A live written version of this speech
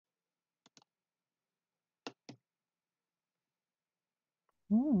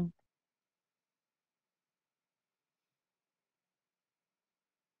Mm.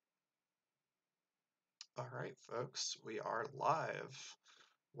 All right, folks, we are live.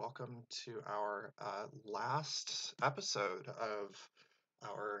 Welcome to our last episode of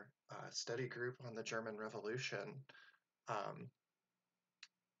our study group on the German Revolution. Um,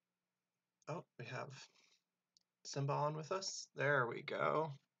 oh, we have Simba on with us. There we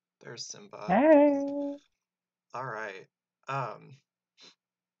go. There's Simba. Hey. All right. Um,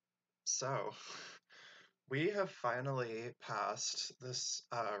 so we have finally passed this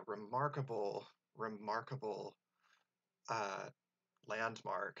remarkable uh,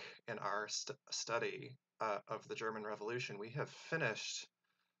 landmark in our study of the German Revolution. We have finished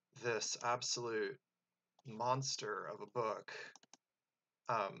this absolute monster of a book.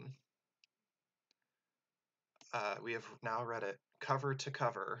 Um, we have now read it cover to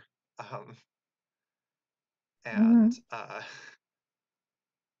cover. Um, and Mhm.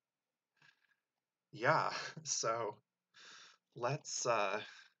 yeah, so let's, I'm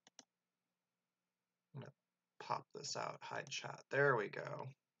gonna pop this out, hide chat. There we go.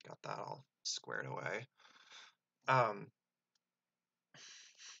 Got that all squared away. Um,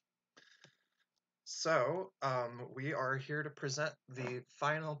 we are here to present the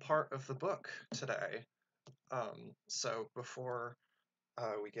final part of the book today. So before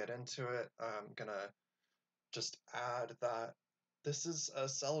we get into it, I'm gonna just add that this is a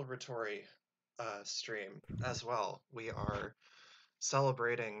celebratory stream as well. We are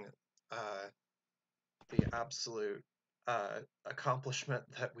celebrating uh, the absolute accomplishment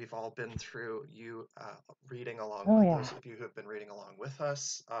that we've all been through. You reading along Oh with yeah. those of you who have been reading along with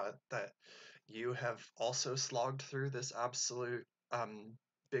us, that you have also slogged through this absolute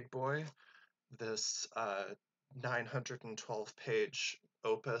big boy, this 912-page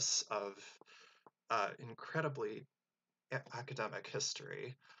opus of incredibly academic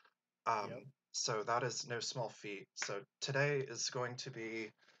history. Yep. So that is no small feat. So today is going to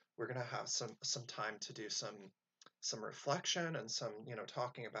be, we're going to have some time to do some reflection and some,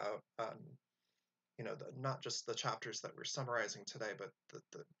 talking about, not just the chapters that we're summarizing today, but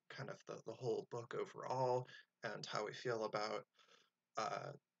the kind of the whole book overall and how we feel about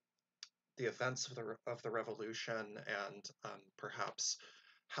uh, the events of the revolution and perhaps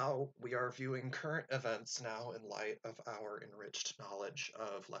how we are viewing current events now in light of our enriched knowledge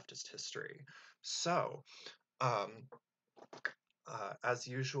of leftist history. So, um, as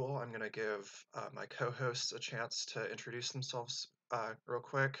usual, I'm going to give my co-hosts a chance to introduce themselves real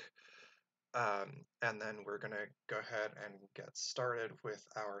quick. And then we're going to go ahead and get started with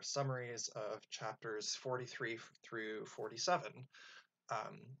our summaries of chapters 43 through 47.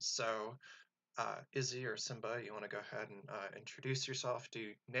 So, Izzy or Simba, you want to go ahead and introduce yourself,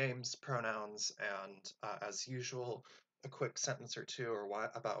 do names, pronouns, and as usual, a quick sentence or two or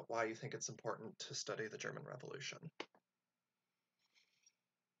about why you think it's important to study the German Revolution.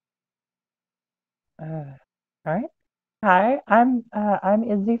 All right. Hi, I'm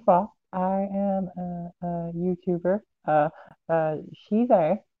Izzy Foss. I am a YouTuber. She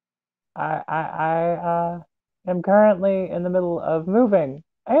they. I am currently in the middle of moving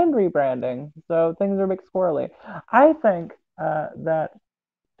and rebranding, so things are a bit squirrely. I think that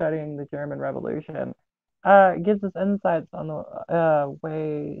studying the German Revolution gives us insights on the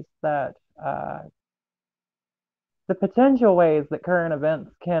ways that the potential ways that current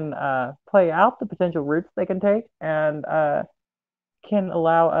events can play out, the potential routes they can take, and can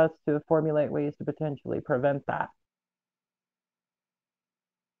allow us to formulate ways to potentially prevent that.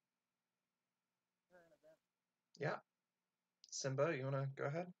 Yeah, Simba, you want to go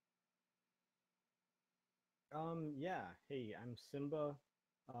ahead? Yeah. Hey, I'm Simba.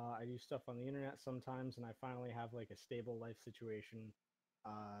 I do stuff on the internet sometimes, and I finally have like a stable life situation.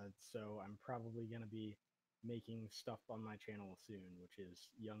 So I'm probably gonna be making stuff on my channel soon, which is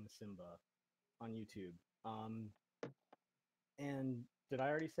Young Simba on YouTube. Um, and did I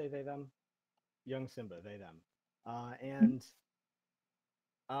already say they them? Young Simba, they them. And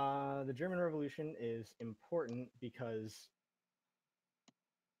The German Revolution is important because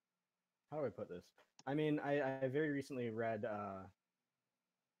how do I put this? I mean, I very recently read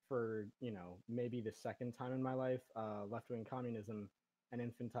for maybe the second time in my life, left-wing communism and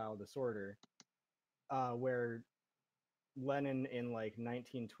infantile disorder, where Lenin in like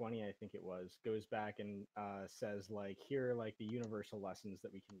 1920, I think it was, goes back and says like, here are like the universal lessons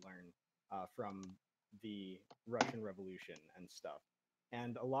that we can learn from the Russian Revolution and stuff.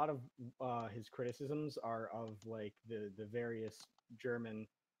 And a lot of his criticisms are of like the various German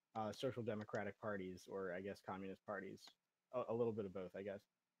social democratic parties, or I guess communist parties, a little bit of both, I guess.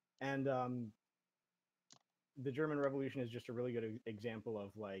 And the German Revolution is just a really good example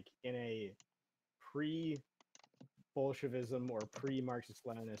of like in a pre Bolshevism or pre-Marxist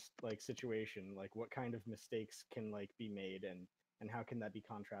Leninist like situation, like what kind of mistakes can like be made, and how can that be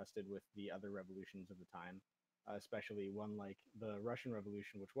contrasted with the other revolutions of the time, especially one like the Russian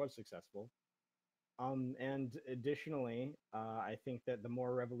Revolution, which was successful. And additionally, I think that the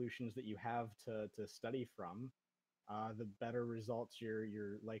more revolutions that you have to study from, the better results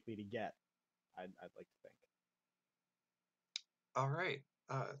you're likely to get. I'd like to think. All right.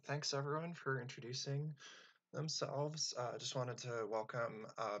 Thanks everyone for introducing themselves. I just wanted to welcome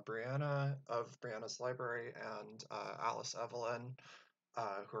Brianna of Brianna's Library and Alice Evelyn,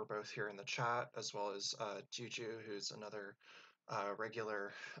 who are both here in the chat, as well as Juju, who's another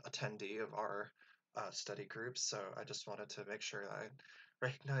regular attendee of our study group. So I just wanted to make sure that I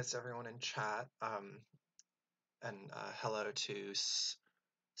recognized everyone in chat. And hello to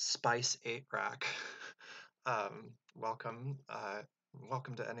Spice 8 Rack. Welcome.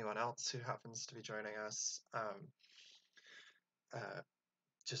 Welcome to anyone else who happens to be joining us. Uh,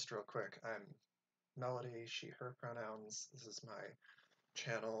 just real quick, I'm Melody, she, her pronouns. This is my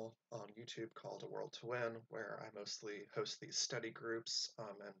channel on YouTube called A World to Win, where I mostly host these study groups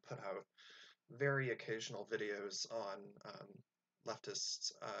and put out very occasional videos on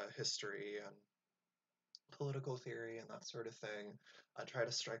leftist history and political theory and that sort of thing. I try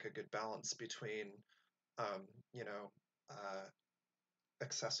to strike a good balance between, um, you know, uh,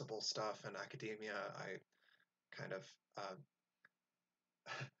 accessible stuff and academia. I kind of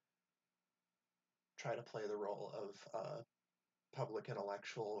try to play the role of public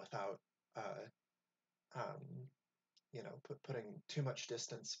intellectual without, uh, um, putting too much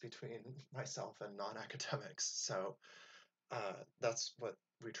distance between myself and non-academics. So that's what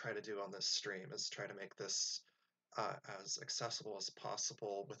we try to do on this stream, is try to make this as accessible as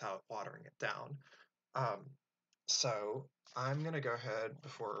possible without watering it down. Um, so I'm gonna go ahead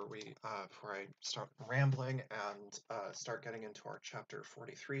before I start rambling and start getting into our chapter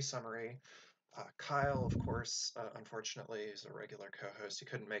 43 summary. Kyle, of course, unfortunately, is a regular co-host. He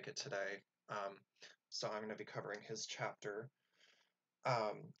couldn't make it today, um, so I'm going to be covering his chapter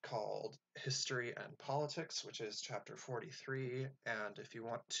called History and Politics, which is chapter 43. And if you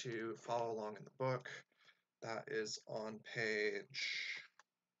want to follow along in the book, that is on page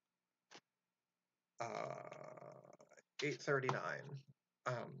 839.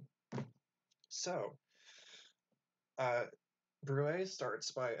 So, uh, Broué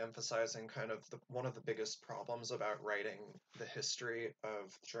starts by emphasizing kind of one of the biggest problems about writing the history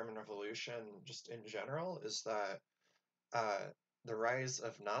of the German Revolution, just in general, is that uh, the rise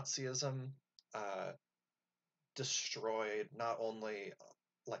of Nazism uh, destroyed not only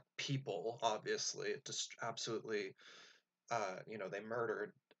like people, obviously, it just absolutely, they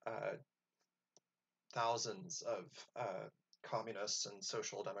murdered uh, thousands of communists and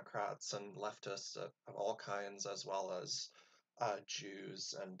social democrats and leftists of all kinds, as well as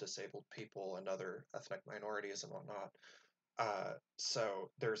Jews and disabled people and other ethnic minorities and whatnot. So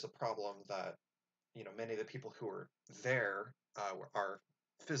there's a problem that many of the people who were there are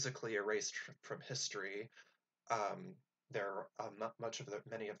physically erased from history. Um,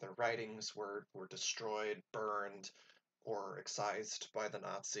 many of their writings were destroyed, burned, or excised by the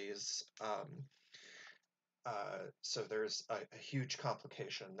Nazis. So there's a huge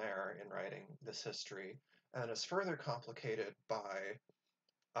complication there in writing this history, and it's further complicated by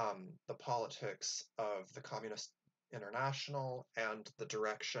the politics of the Communist International and the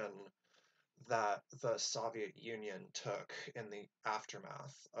direction that the Soviet Union took in the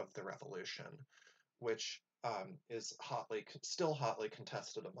aftermath of the revolution, which is still hotly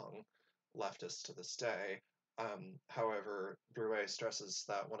contested among leftists to this day. However, Broué stresses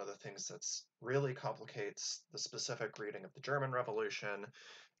that one of the things that's really complicates the specific reading of the German Revolution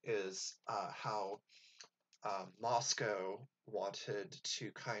is how Moscow wanted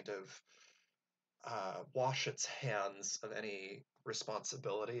to kind of wash its hands of any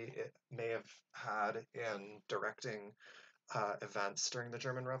responsibility it may have had in directing events during the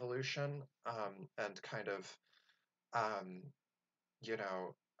German Revolution, and kind of, um, you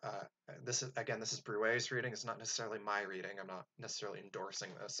know, uh, this is Broué's reading. It's not necessarily my reading. I'm not necessarily endorsing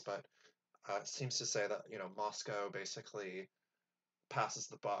this, but it seems to say that Moscow basically passes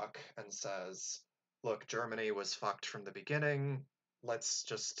the buck and says, "Look, Germany was fucked from the beginning. Let's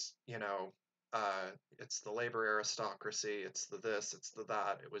just it's the labor aristocracy. It's the this. It's the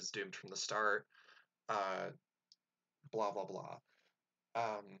that. It was doomed from the start. Uh, blah blah blah."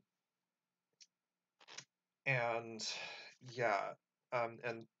 Um, and yeah,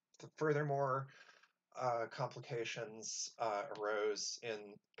 and furthermore, complications arose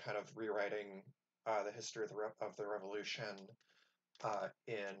in kind of rewriting the history of the revolution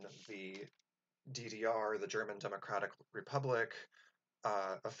in the DDR, the German Democratic Republic,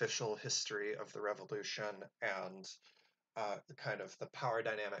 official history of the revolution, and kind of the power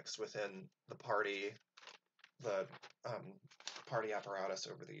dynamics within the party apparatus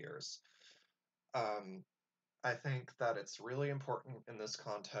over the years. I think that it's really important in this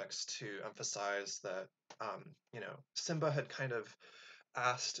context to emphasize that, Simba had kind of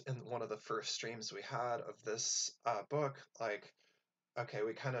asked in one of the first streams we had of this book, like, okay,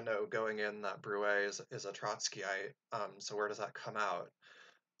 we kind of know going in that Broué is a Trotskyite, so where does that come out?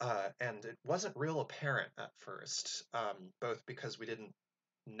 And it wasn't real apparent at first, both because we didn't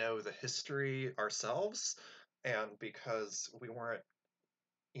know the history ourselves and because we weren't,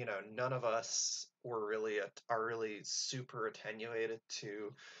 none of us are really super attenuated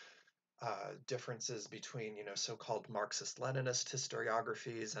to differences between, so-called Marxist-Leninist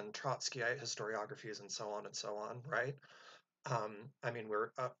historiographies and Trotskyite historiographies and so on, right? I mean,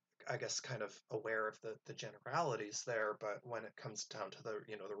 we're I guess kind of aware of the generalities there, but when it comes down to the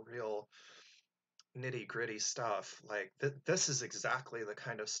real nitty-gritty stuff, like this is exactly the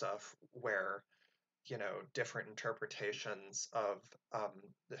kind of stuff where, different interpretations of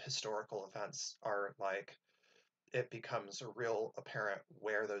the historical events are like it becomes real apparent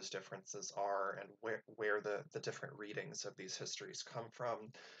where those differences are and where the different readings of these histories come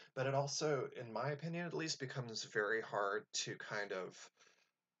from. But it also, in my opinion at least, becomes very hard to kind of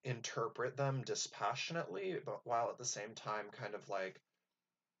interpret them dispassionately, but while at the same time kind of like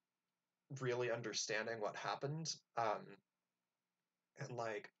really understanding what happened, and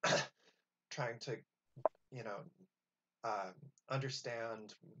like trying to, you know, um,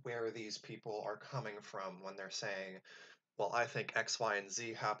 understand where these people are coming from when they're saying, well, I think X, Y, and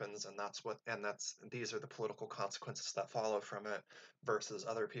Z happens, and these are the political consequences that follow from it, versus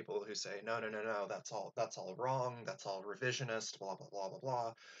other people who say, no, no, no, no, that's all wrong, that's all revisionist, blah, blah, blah, blah,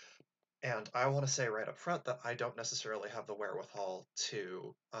 blah. And I want to say right up front that I don't necessarily have the wherewithal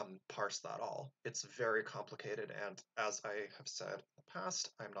to parse that all. It's very complicated, and as I have said in the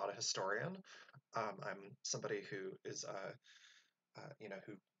past, I'm not a historian. I'm somebody who is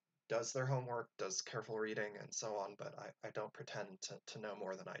who does their homework, does careful reading, and so on, but I don't pretend to know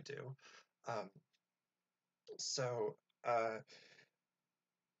more than I do. Um, so uh,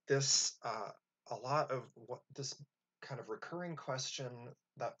 this a lot of what this kind of recurring question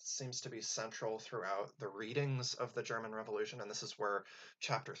that seems to be central throughout the readings of the German Revolution, and this is where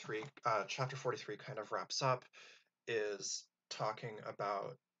chapter 43 kind of wraps up, is talking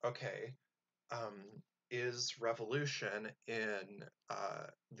about, okay, um, is revolution in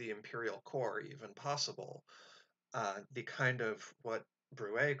the imperial core even possible? The kind of what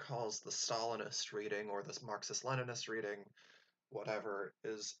Broué calls the Stalinist reading or this Marxist-Leninist reading, whatever,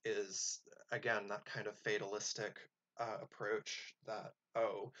 is again that kind of fatalistic approach that,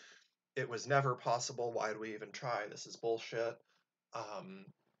 oh, it was never possible, why do we even try, this is bullshit. um,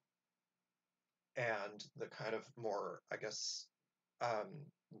 and the kind of more, I guess, um,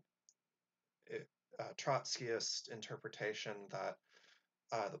 it, Trotskyist interpretation that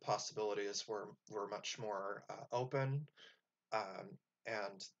the possibilities were much more open, um,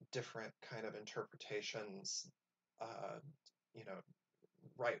 and different kind of interpretations, uh, you know,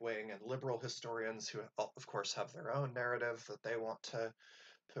 right wing and liberal historians who, of course, have their own narrative that they want to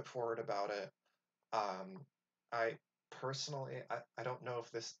put forward about it. I personally, I don't know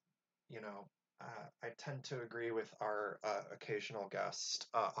if this, you know, I tend to agree with our occasional guest,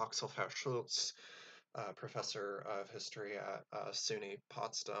 Axel Verschulz, professor of history at SUNY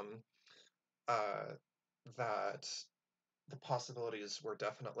Potsdam, uh, that the possibilities were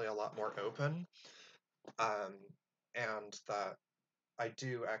definitely a lot more open, um, and that I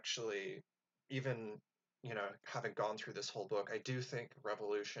do actually, even, having gone through this whole book, I do think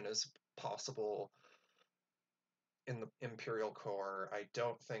revolution is possible in the imperial core. I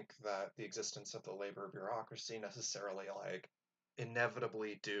don't think that the existence of the labor bureaucracy necessarily like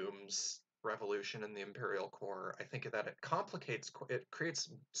inevitably dooms revolution in the imperial core. I think that it creates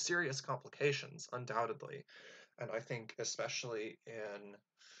serious complications, undoubtedly. And I think especially in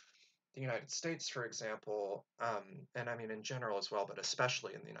the United States, for example, and I mean in general as well, but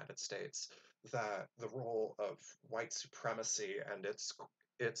especially in the United States, that the role of white supremacy and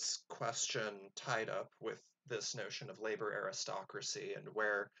its question tied up with this notion of labor aristocracy, and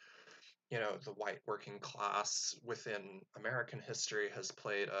where, the white working class within American history has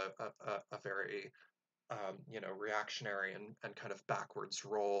played a very reactionary and kind of backwards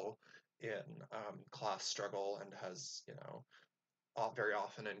role in class struggle, and has, very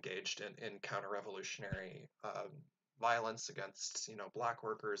often engaged in counter-revolutionary violence against, black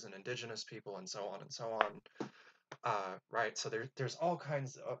workers and indigenous people and so on and so on. Right. So there's all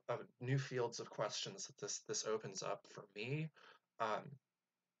kinds of new fields of questions that this opens up for me. Um,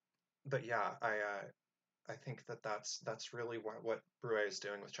 but yeah, I think that's really what Broué is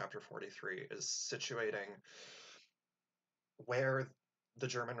doing with chapter 43 is situating where the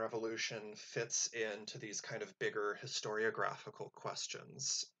German Revolution fits into these kind of bigger historiographical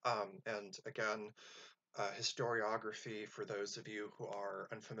questions. And again, historiography, for those of you who are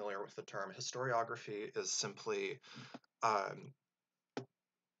unfamiliar with the term, historiography is simply um,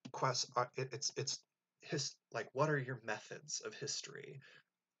 it's like, what are your methods of history?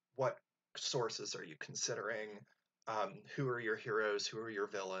 What sources are you considering? Who are your heroes? Who are your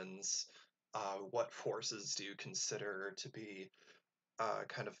villains? What forces do you consider to be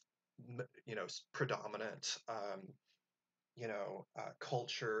kind of predominant?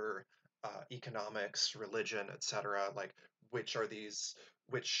 Culture, economics, religion, etc. Like, which are these?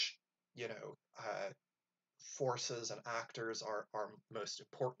 Which you know forces and actors are most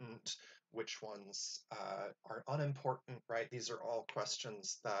important, which ones are unimportant, right? These are all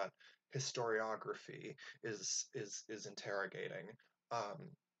questions that historiography is interrogating. Um,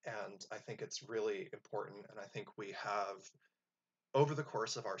 and I think it's really important, and I think we have, over the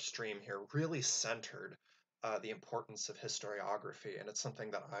course of our stream here, really centered the importance of historiography, and it's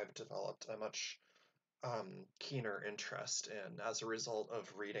something that I've developed a much keener interest in as a result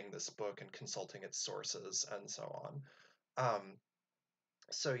of reading this book and consulting its sources and so on. Um,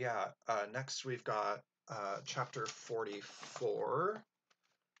 so yeah, next we've got chapter 44,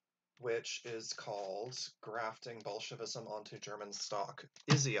 which is called Grafting Bolshevism onto German Stock.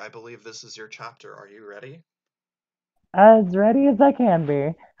 Izzy, I believe this is your chapter. Are you ready? As ready as I can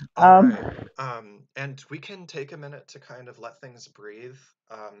be. All Um, right. And we can take a minute to kind of let things breathe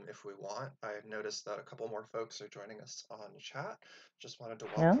if we want. I've noticed that a couple more folks are joining us on chat. Just wanted to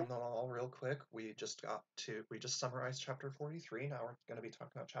yeah. welcome them all real quick. We just summarized chapter 43. Now we're going to be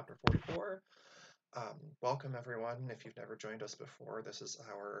talking about chapter 44. Welcome, everyone. If you've never joined us before, this is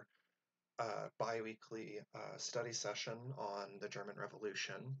our bi-weekly study session on the German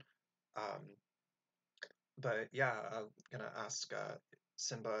Revolution. Um, but yeah, I'm gonna ask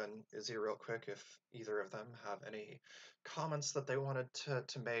Simba and Izzy real quick if either of them have any comments that they wanted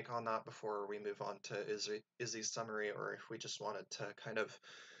to make on that before we move on to Izzy's summary, or if we just wanted to kind of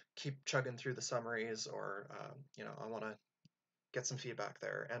keep chugging through the summaries, or I want to get some feedback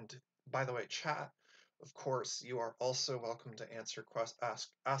there. And by the way, chat, of course, you are also welcome to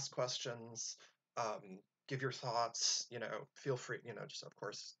ask questions, give your thoughts. Feel free. Just of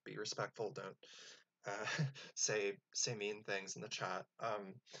course be respectful. Don't say mean things in the chat.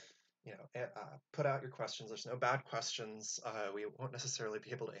 Put out your questions. There's no bad questions. We won't necessarily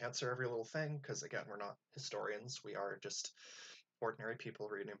be able to answer every little thing because, again, we're not historians. We are just ordinary people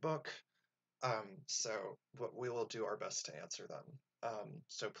reading a book. But we will do our best to answer them.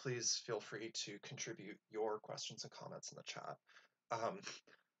 So please feel free to contribute your questions and comments in the chat.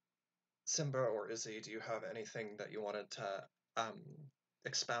 Simba or Izzy, do you have anything that you wanted to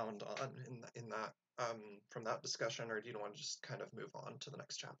expound on in that from that discussion, or do you want to just kind of move on to the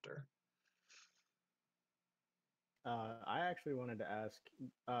next chapter? I actually wanted to ask,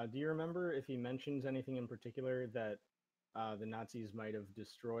 do you remember if he mentions anything in particular that the Nazis might have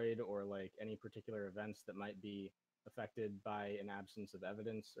destroyed, or like any particular events that might be affected by an absence of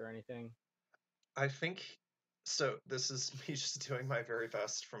evidence or anything? I think so. This is me just doing my very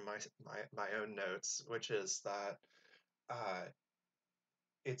best from my own notes, which is that uh,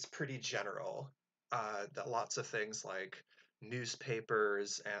 it's pretty general. That lots of things like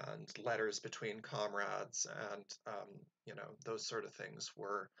newspapers and letters between comrades and those sort of things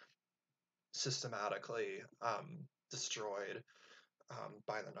were systematically destroyed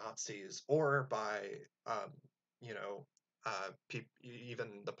by the Nazis or by um, you know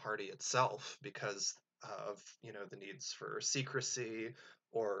even the party itself because of the needs for secrecy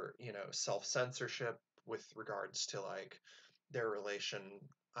or self-censorship with regards to like their relation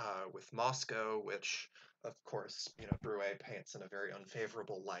with Moscow, which of course Broué paints in a very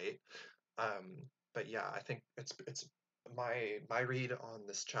unfavorable light. Um, but yeah, I think it's my read on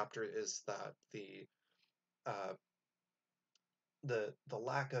this chapter is that uh, the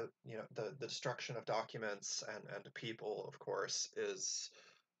lack of the destruction of documents and people, of course, is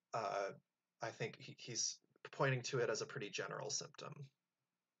uh, I think he's pointing to it as a pretty general symptom.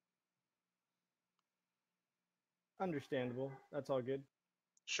 Understandable. That's all good.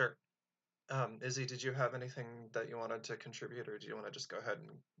 Sure. Izzy, did you have anything that you wanted to contribute, or do you want to just go ahead and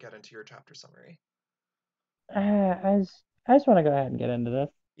get into your chapter summary? I just want to go ahead and get into this.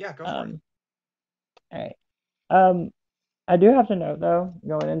 Yeah, go for it. Um, all right. Um, I do have to note though,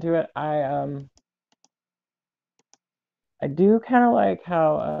 going into it, I do kind of like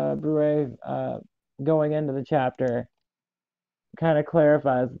how Broué going into the chapter kind of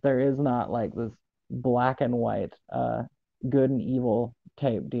clarifies that there is not like this black and white good and evil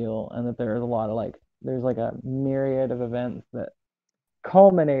type deal, and that there's a lot of like there's like a myriad of events that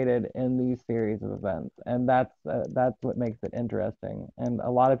culminated in these series of events, and that's what makes it interesting. And a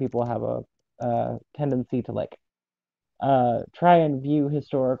lot of people have a tendency to like try and view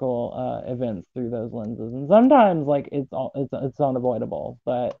historical events through those lenses, and sometimes like it's unavoidable,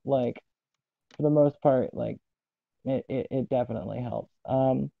 but like for the most part, like it definitely helps.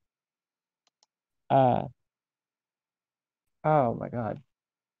 Uh, oh my God.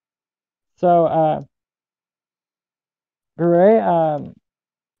 So Bure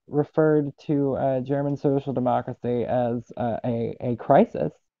referred to German social democracy as a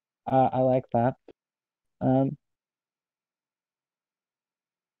crisis. I like that. Um,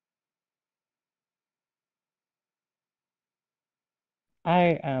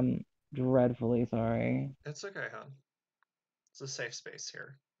 I am dreadfully sorry. It's okay, hon. It's a safe space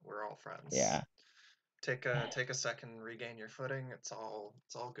here. We're all friends. Yeah. Take a second, regain your footing. It's all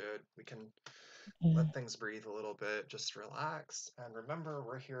good. We can let things breathe a little bit. Just relax and remember,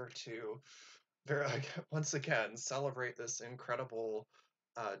 we're here to very once again celebrate this incredible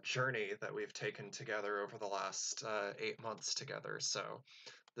journey that we've taken together over the last 8 months together. So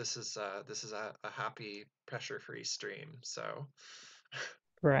this is a happy pressure-free stream. So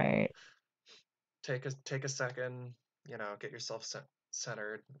Right. take a second, get yourself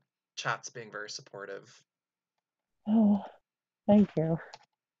centered. Chat's being very supportive. Oh, thank you.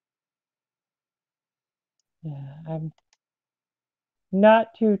 Yeah, I'm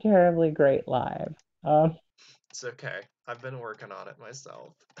not too terribly great live. It's okay. I've been working on it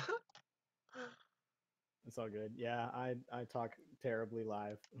myself. It's all good. Yeah, I talk terribly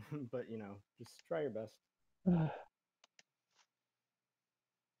live, but just try your best.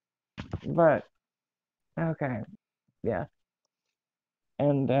 But okay, yeah.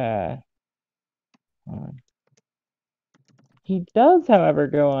 And he does, however,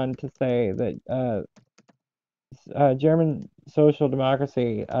 go on to say that German social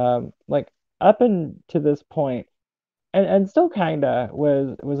democracy, like up to this point, and still kinda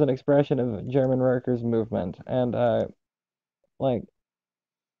was an expression of German workers' movement, and like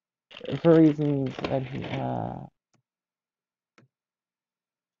for reasons that he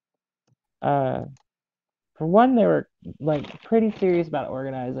uh for one, they were like pretty serious about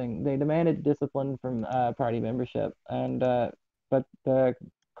organizing. They demanded discipline from party membership, and but the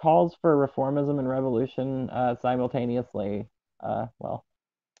calls for reformism and revolution simultaneously, well,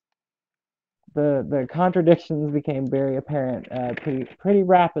 the contradictions became very apparent pretty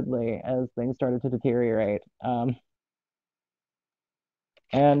rapidly as things started to deteriorate.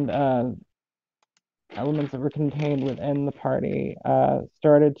 And elements that were contained within the party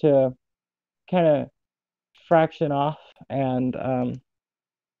started to kind of fraction off and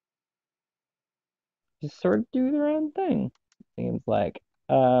just sort of do their own thing. Seems like.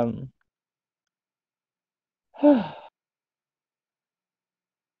 Um,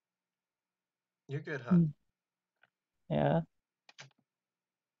 You're good, hun. yeah,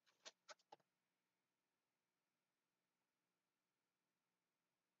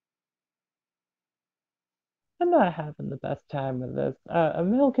 I'm not having the best time with this.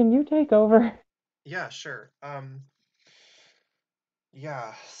 Emil, can you take over? Yeah, sure.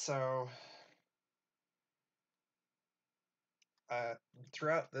 Yeah, so uh,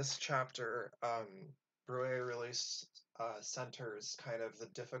 throughout this chapter, Broué really centers kind of the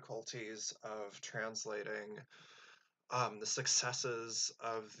difficulties of translating the successes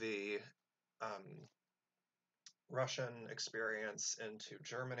of the um, Russian experience into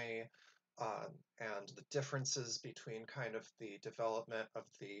Germany, and the differences between kind of the development of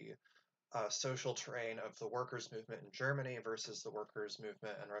the social terrain of the workers' movement in Germany versus the workers'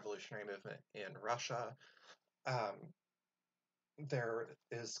 movement and revolutionary movement in Russia. Um, there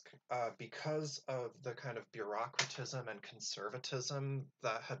is, because of the kind of bureaucratism and conservatism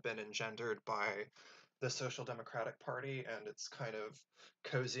that had been engendered by the Social Democratic Party and its kind of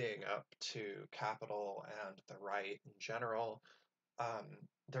cozying up to capital and the right in general, um,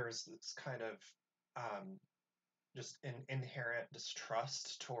 there's this kind of um, just an inherent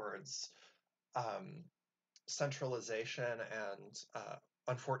distrust towards um, centralization and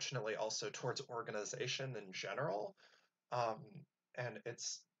unfortunately also towards organization in general. Um, and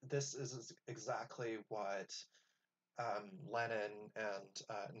this is exactly what Lenin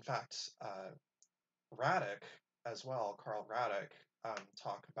and in fact Radek as well, Karl Radek,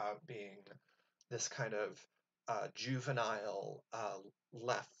 talk about being this kind of juvenile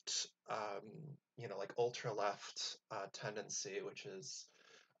left, like ultra left tendency, which is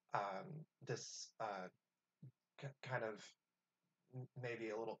this kind of maybe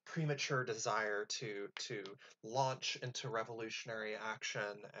a little premature desire to launch into revolutionary action,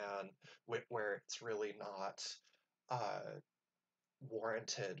 and where it's really not uh,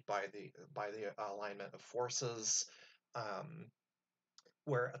 warranted by the alignment of forces, um,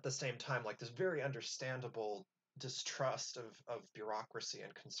 where at the same time, like, this very understandable distrust of bureaucracy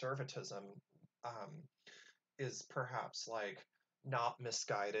and conservatism um, is perhaps like not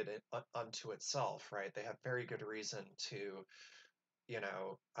misguided unto itself, right? They have very good reason to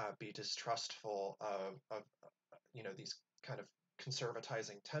be distrustful of these kind of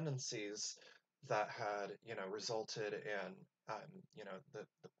conservatizing tendencies that had resulted in the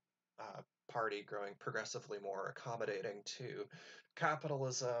party growing progressively more accommodating to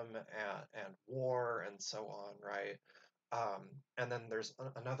capitalism and war and so on, right? And then there's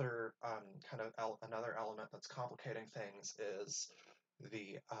another another element that's complicating things is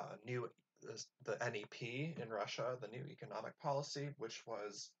the the NEP in Russia, the new economic policy, which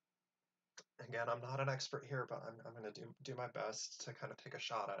was, again, I'm not an expert here, but I'm going to do my best to kind of take a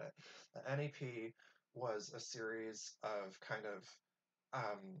shot at it. The NEP was a series of kind of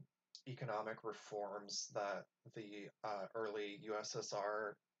economic reforms that the early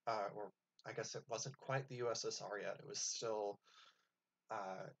USSR, or I guess it wasn't quite the USSR yet, it was still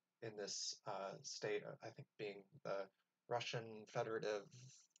uh, in this state, I think being the Russian Federative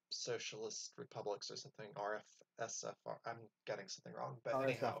Socialist Republics or something, RFSFR. I'm getting something wrong, but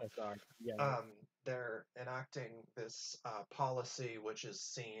anyhow, RSFSR. Yeah, they're enacting this policy, which is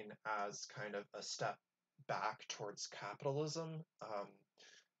seen as kind of a step back towards capitalism.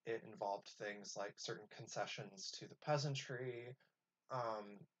 It involved things like certain concessions to the peasantry,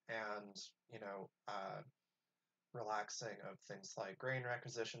 and relaxing of things like grain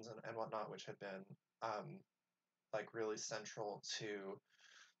requisitions and whatnot, which had been um, like really central to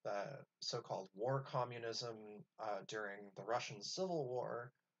the so-called war communism during the Russian Civil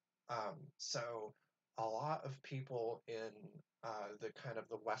War. So a lot of people in the kind of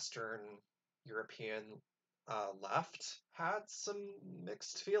the Western European left had some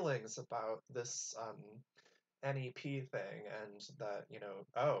mixed feelings about this NEP thing, and that,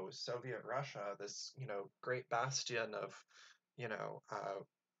 oh, Soviet Russia, this, great bastion you know, uh,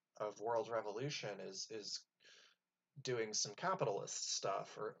 of world revolution is doing some capitalist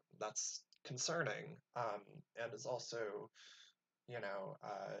stuff, or that's concerning, and is also, you know,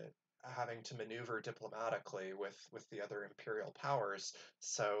 having to maneuver diplomatically with the other imperial powers.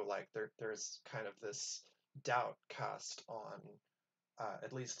 So like there's kind of this doubt cast on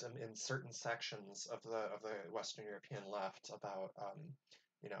at least in certain sections of the Western European left about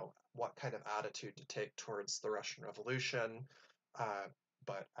what kind of attitude to take towards the Russian Revolution. Uh,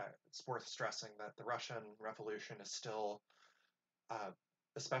 but it's worth stressing that the Russian Revolution is still, uh,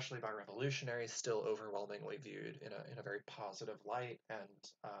 especially by revolutionaries, still overwhelmingly viewed in a very positive light,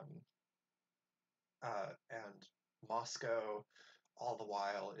 and Moscow all the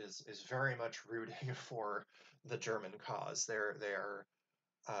while is very much rooting for the German cause. They are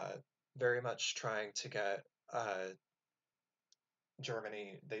uh, very much trying to get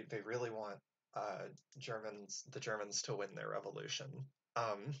Germany. They really want the Germans to win their revolution.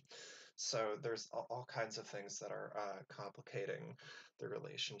 Um, so there's all kinds of things that are complicating the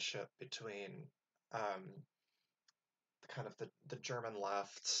relationship between um, kind of the German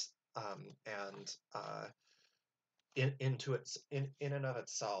left, and in and of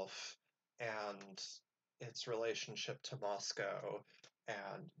itself, and its relationship to Moscow,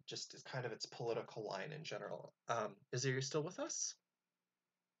 and just kind of its political line in general. Izzy, are you still with us?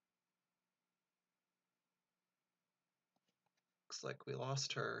 Looks like we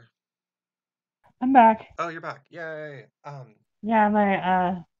lost her. I'm back. Oh, you're back. Yay. Yeah,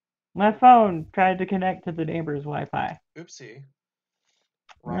 my phone tried to connect to the neighbor's Wi-Fi. Oopsie.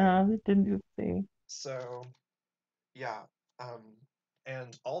 Right. No, it didn't oopsie. So, yeah. Um,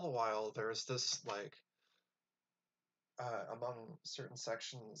 and all the while, there's this, like, among certain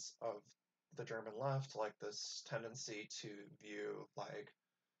sections of the German left, like this tendency to view, like,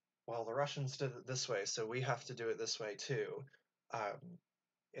 well, the Russians did it this way, so we have to do it this way too.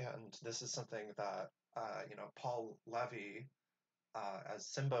 And this is something that, Paul Levy, as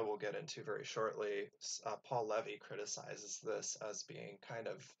Simba will get into very shortly, Paul Levy criticizes this as being kind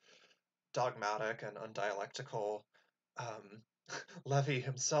of dogmatic and undialectical. Um, Levy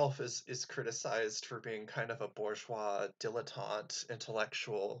himself is criticized for being kind of a bourgeois dilettante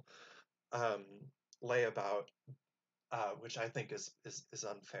intellectual um, layabout, which I think is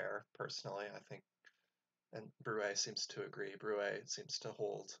unfair. Personally, I think and Broué seems to agree. Broué seems to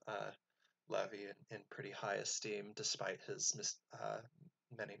hold Levy in pretty high esteem despite his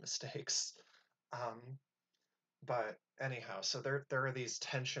many mistakes. But anyhow, so there are these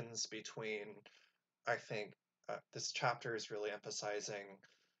tensions between, I think, this chapter is really emphasizing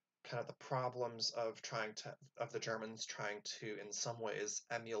kind of the problems of the Germans trying to, in some ways,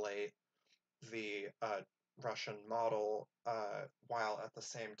 emulate the Russian model, while at the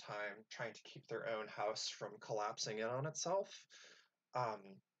same time trying to keep their own house from collapsing in on itself.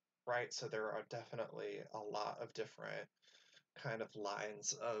 Um, right? So there are definitely a lot of different kind of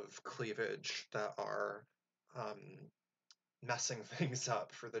lines of cleavage that are messing things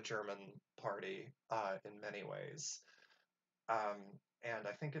up for the German party in many ways. Um, and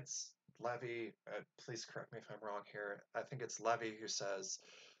I think it's Levy, please correct me if I'm wrong here. I think it's Levy who says,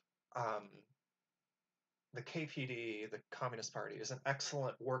 um, the KPD, the Communist Party, is an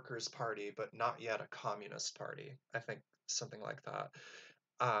excellent workers' party, but not yet a communist party. I think something like that.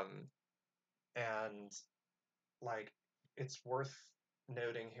 Um, and like, it's worth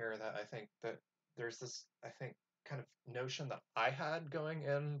noting here that I think that there's this, I think, kind of notion that I had going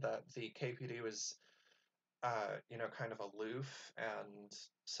in that the KPD was, kind of aloof and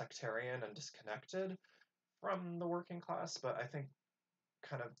sectarian and disconnected from the working class. But I think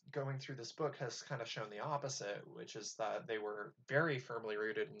kind of going through this book has kind of shown the opposite, which is that they were very firmly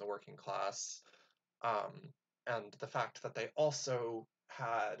rooted in the working class. Um, and the fact that they also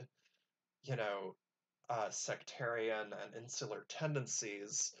had, you know, sectarian and insular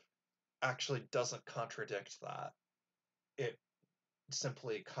tendencies actually doesn't contradict that. It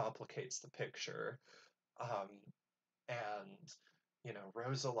simply complicates the picture. Um, and,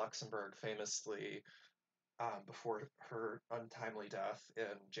 Rosa Luxemburg famously, before her untimely death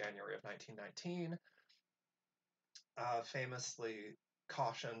in January of 1919, famously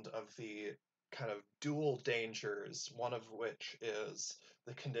cautioned of the kind of dual dangers, one of which is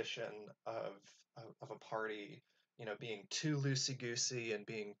the condition of a party, being too loosey goosey and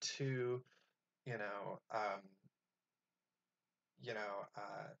being too, you know, um, you know,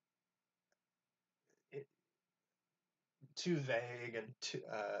 it, too vague and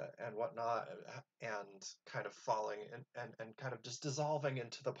and whatnot, and kind of falling and kind of just dissolving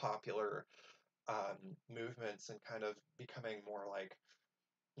into the popular movements and kind of becoming more like,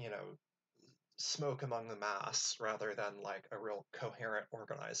 you know, smoke among the mass rather than like a real coherent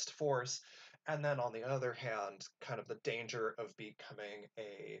organized force. And then on the other hand, kind of the danger of becoming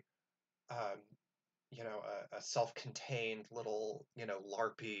um, a self-contained little,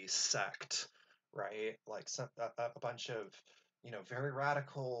 LARPy sect, right? Like a bunch of, very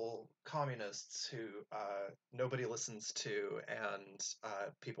radical communists who nobody listens to and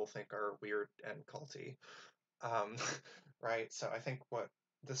people think are weird and culty. Um, right? So I think what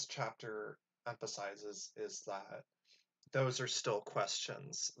this chapter emphasizes is that those are still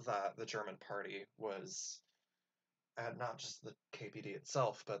questions that the German party was, and not just the KPD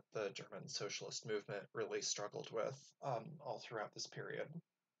itself, but the German socialist movement really struggled with all throughout this period.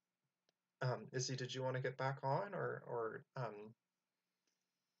 Izzy, did you want to get back on, or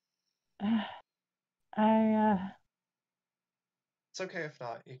I it's okay if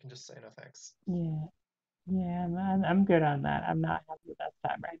not. You can just say no thanks. yeah, yeah, I'm good on that. I'm not having the best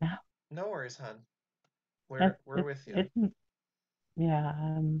time right now. No worries, hun. It's We're it's with you. it's yeah,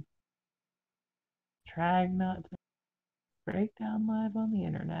 I'm trying not to break down live on the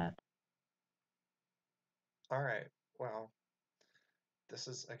internet. All right. Well, this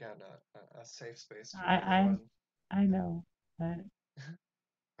is again a safe space for I everyone. I know, but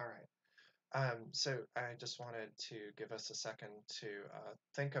All right. So I just wanted to give us a second to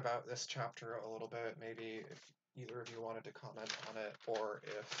think about this chapter a little bit. Maybe if either of you wanted to comment on it, or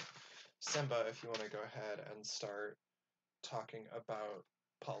if Simba, if you want to go ahead and start talking about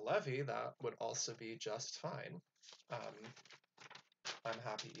Paul Levy, that would also be just fine. I'm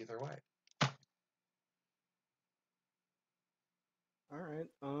happy either way. All right.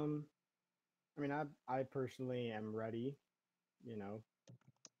 I mean, I personally am ready. You know,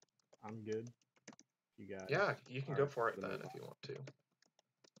 I'm good. You guys Yeah, you can go are for it to then move if you want to.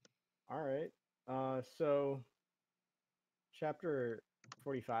 on. All right. So chapter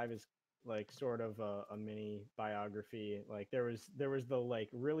 45 is like sort of a mini biography. Like there was the like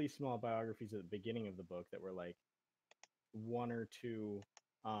really small biographies at the beginning of the book that were like one or two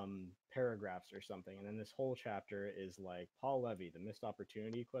paragraphs or something, and then this whole chapter is like Paul Levy, the missed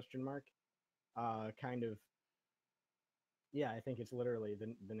opportunity question mark. Kind of, yeah, I think it's literally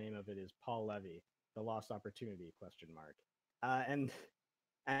the name of it is Paul Levy, the lost opportunity question mark. And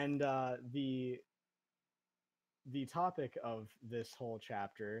the topic of this whole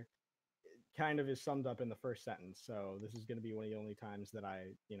chapter kind of is summed up in the first sentence. So this is going to be one of the only times that I,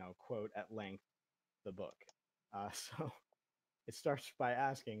 quote at length the book. So it starts by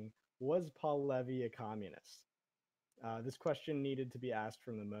asking, was Paul Levy a communist? This question needed to be asked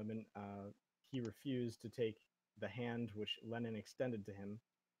from the moment he refused to take the hand which Lenin extended to him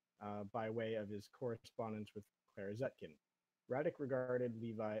by way of his correspondence with Clara Zetkin. Radek regarded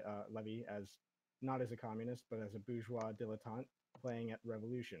Levy as not as a communist, but as a bourgeois dilettante playing at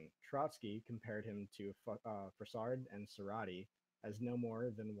revolution. Trotsky compared him to Frossard and Sarati as no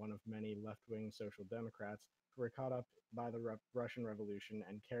more than one of many left-wing social democrats who were caught up by the Russian Revolution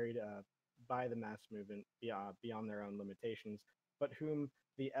and carried by the mass movement beyond their own limitations, but whom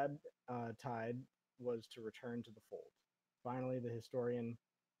the ebb tide was to return to the fold. Finally, the historian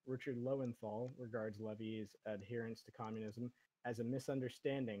Richard Lowenthal regards Levy's adherence to communism as a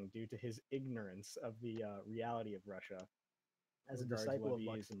misunderstanding due to his ignorance of the reality of Russia. As a disciple of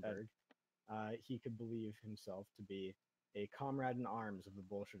Luxembourg, he could believe himself to be a comrade in arms of the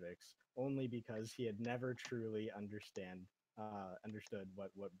Bolsheviks only because he had never truly understood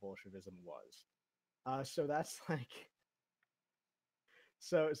what Bolshevism was. So that's like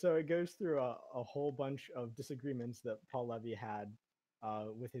so it goes through a whole bunch of disagreements that Paul Levy had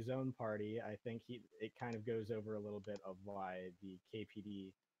with his own party. I think it kind of goes over a little bit of why the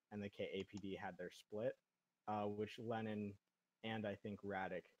KPD and the KAPD had their split, which Lenin and I think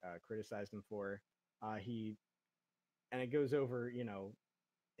Radek criticized him for. He and it goes over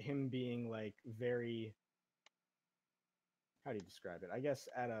him being like very, how do you describe it? I guess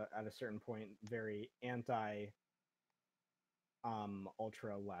at a certain point very anti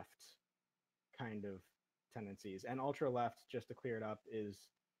ultra left kind of tendencies. And ultra left, just to clear it up, is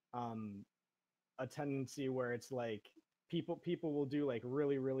um, a tendency where it's like people will do like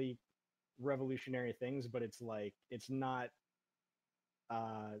really revolutionary things, but it's like it's not.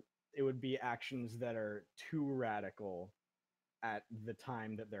 It would be actions that are too radical at the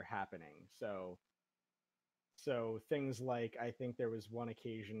time that they're happening. So things like, I think there was one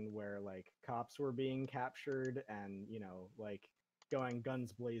occasion where like cops were being captured and like going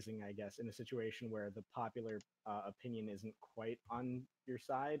guns blazing, I guess, in a situation where the popular opinion isn't quite on your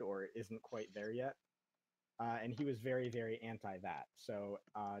side or isn't quite there yet. And he was very anti that. So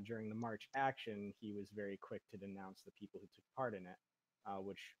during the March action, he was very quick to denounce the people who took part in it,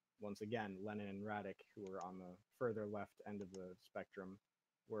 which once again, Lenin and Radek, who were on the further left end of the spectrum,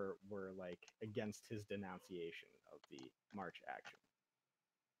 were like against his denunciation of the March action.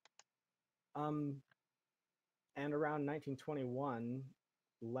 And around 1921,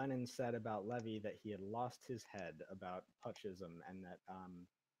 Lenin said about Levy that he had lost his head about Putschism and that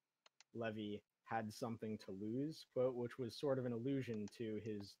Levy had something to lose, quote, which was sort of an allusion to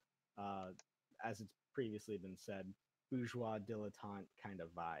his, as it's previously been said, bourgeois dilettante kind of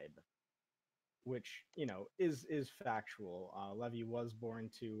vibe, which is factual. Levy was born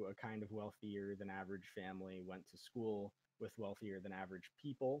to a kind of wealthier than average family, went to school with wealthier than average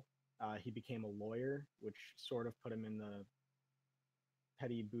people. He became a lawyer, which sort of put him in the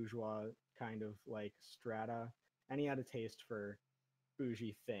petty bourgeois kind of like strata, and he had a taste for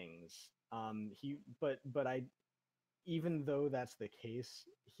bougie things. But I, even though that's the case,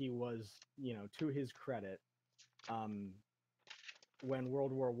 he was, to his credit, when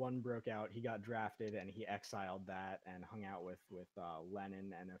World War I broke out, he got drafted and he exiled that and hung out with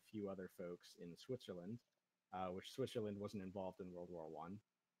Lenin and a few other folks in Switzerland, which Switzerland wasn't involved in World War I,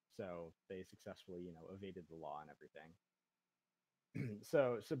 so they successfully evaded the law and everything.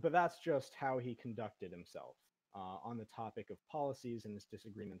 But that's just how he conducted himself on the topic of policies and his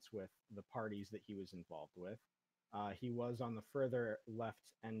disagreements with the parties that he was involved with. He was on the further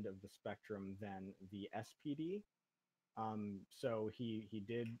left end of the spectrum than the SPD. So he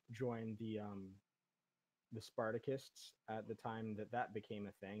did join the Spartakists at the time that became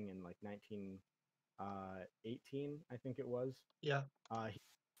a thing in like 1918, I think it was. Yeah.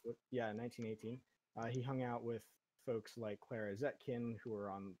 1918. He hung out with folks like Clara Zetkin, who were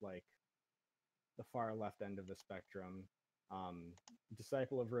on like the far left end of the spectrum.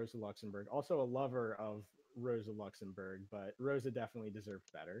 Disciple of Rosa Luxemburg, also a lover of Rosa Luxemburg, but Rosa definitely deserved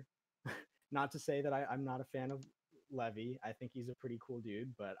better. Not to say that I'm not a fan of Levy. I think he's a pretty cool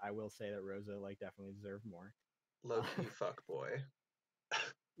dude, but I will say that Rosa like definitely deserved more. Low key fuck boy.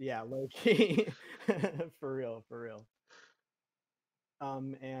 Yeah, low key. For real.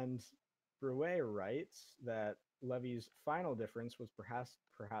 And Broué writes that Levy's final difference was perhaps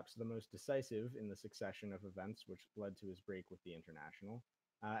the most decisive in the succession of events which led to his break with the International,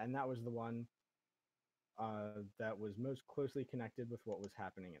 and that was the one that was most closely connected with what was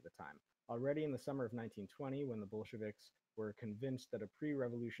happening at the time. Already in the summer of 1920, when the Bolsheviks were convinced that a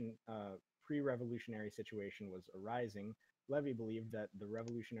pre-revolutionary situation was arising, Levy believed that the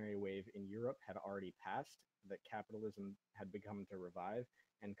revolutionary wave in Europe had already passed, that capitalism had begun to revive,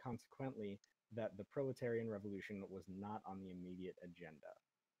 and consequently, that the proletarian revolution was not on the immediate agenda.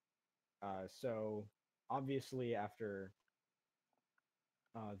 So obviously, after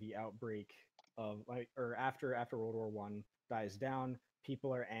the outbreak of like, or after World War I dies down,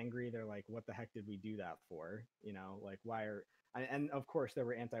 people are angry. They're like, "What the heck did we do that for?" You know, like why are and of course there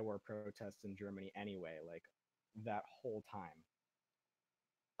were anti-war protests in Germany anyway, like that whole time.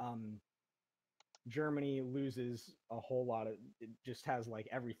 Um, Germany loses a whole lot of it, just has like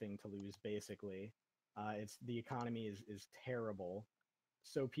everything to lose basically. It's the economy is terrible.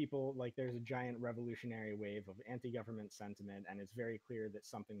 So people like there's a giant revolutionary wave of anti-government sentiment, and it's very clear that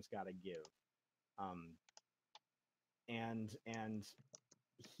something's got to give. Um, and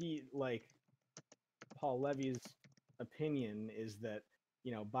he like Paul Levy's opinion is that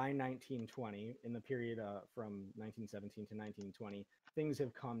by 1920, in the period from 1917 to 1920, things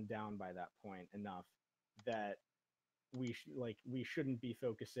have calmed down by that point enough that we shouldn't be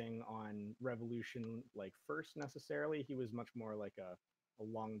focusing on revolution like first necessarily. He was much more like a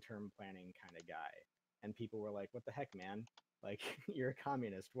long-term planning kind of guy, and people were like, "What the heck, man? Like you're a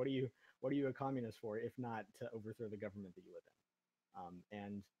communist. What are you a communist for if not to overthrow the government that you live in?"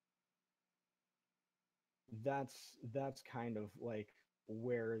 And that's kind of like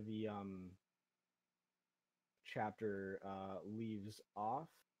where the chapter leaves off.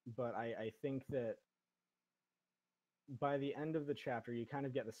 But I think that by the end of the chapter, you kind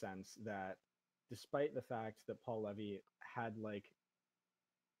of get the sense that despite the fact that Paul Levy had like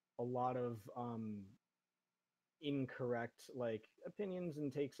a lot of incorrect like opinions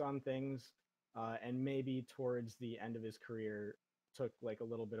and takes on things, and maybe towards the end of his career took like a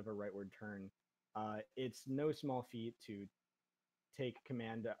little bit of a rightward turn. It's no small feat to take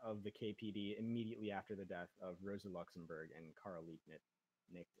command of the KPD immediately after the death of Rosa Luxemburg and Karl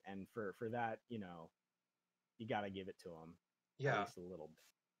Liebknecht, and for that, you got to give it to him at Yeah, least a little bit,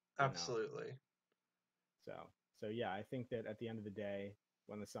 absolutely. So so yeah, I think that at the end of the day,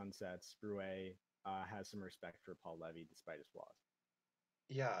 when the sun sets, Broué has some respect for Paul Levy despite his flaws.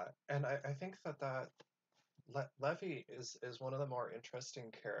 Yeah, and I think that Levy is one of the more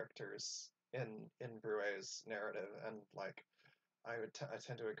interesting characters in Brouet's narrative, and like I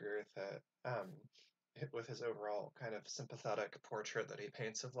tend to agree with it. With his overall kind of sympathetic portrait that he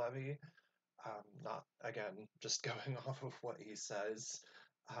paints of Levy, not again just going off of what he says,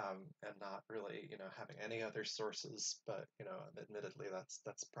 and not really having any other sources, but admittedly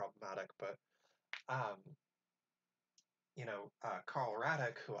that's problematic. But um, Carl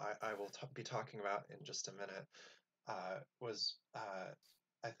Radek, who I will be talking about in just a minute, was,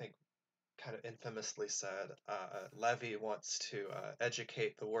 I think, kind of infamously said, Levy wants to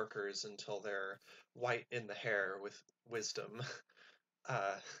educate the workers until they're white in the hair with wisdom,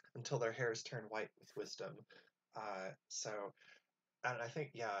 uh, until their hairs turn white with wisdom. So, and I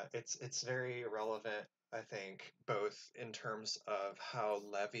think, yeah, it's very relevant. I think both in terms of how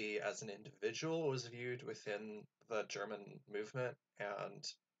Levy as an individual was viewed within the German movement and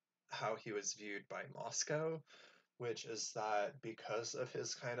how he was viewed by Moscow, which is that because of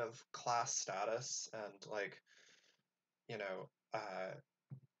his kind of class status and like you know uh,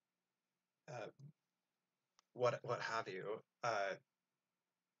 uh, what have you,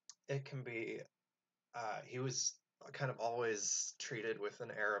 it can be he was kind of always treated with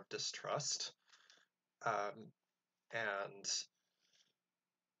an air of distrust, um, and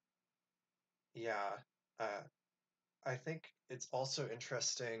yeah, uh, I think it's also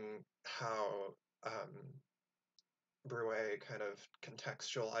interesting how um, Brouet kind of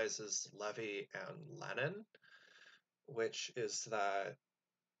contextualizes Levy and Lenin, which is that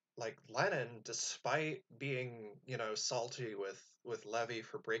like Lenin, despite being, salty with Levy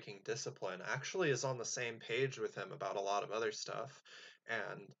for breaking discipline, actually is on the same page with him about a lot of other stuff,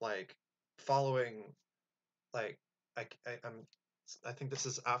 and like following, like I think this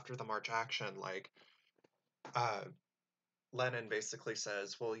is after the March Action, like uh, Lenin basically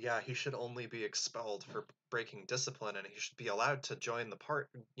says, well, yeah, he should only be expelled for breaking discipline, and he should be allowed to join the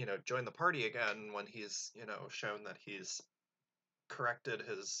party again when he's, shown that he's corrected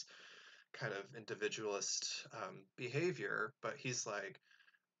his kind of individualist behavior. But he's like,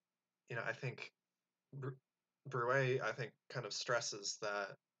 I think Brouet, I think, kind of stresses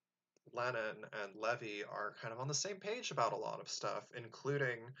that Lenin and Levy are kind of on the same page about a lot of stuff,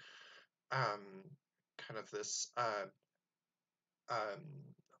 including um, kind of this um,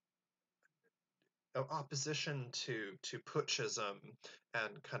 opposition to putschism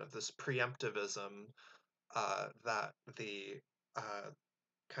and kind of this preemptivism that the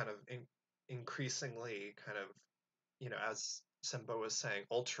kind of increasingly kind of, as Simba was saying,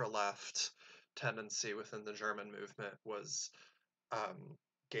 ultra left tendency within the German movement was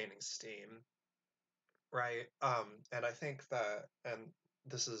gaining steam, right? And I think that, and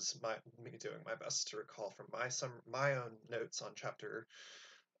this is me doing my best to recall from my own notes on chapter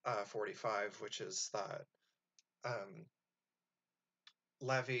 45, which is that um,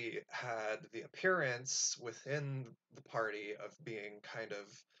 Levy had the appearance within the party of being kind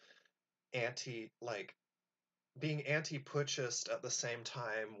of anti, like being anti-putschist at the same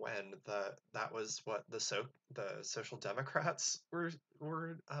time when that was what the Social Democrats were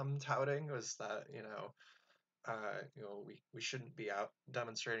touting, was that we shouldn't be out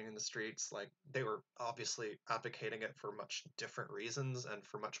demonstrating in the streets. Like, they were obviously advocating it for much different reasons, and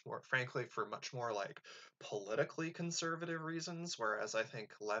for much more, frankly, for much more like politically conservative reasons. Whereas I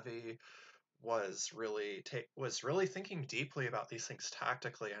think Levy was really thinking deeply about these things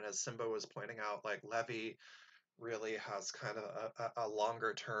tactically, and as Simba was pointing out, like Levy really has kind of a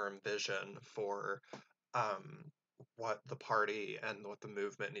longer term vision for um, what the party and what the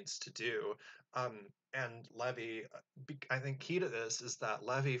movement needs to do. Um, and Levy, I think key to this is that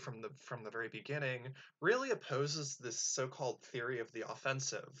Levy from the very beginning really opposes this so-called theory of the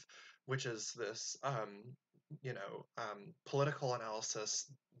offensive, which is this political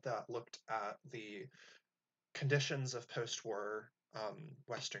analysis that looked at the conditions of post-war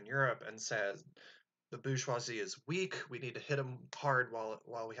Western Europe and said the bourgeoisie is weak. We need to hit them hard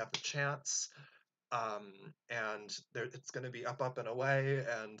while we have the chance. And it's going to be up, up and away,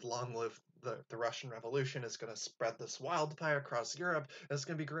 and long live the Russian Revolution is going to spread this wildfire across Europe. It's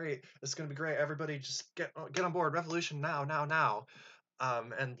going to be great. It's going to be great. Everybody just get on board. Revolution now, now, now.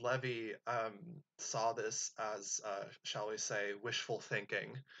 And Levy saw this as, shall we say, wishful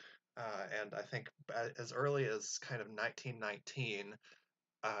thinking. And I think as early as kind of 1919,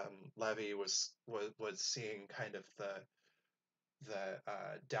 Levy was seeing kind of the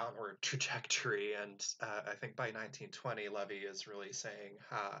downward trajectory, and I think by 1920, Levy is really saying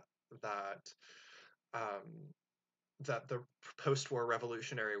that um, that the post-war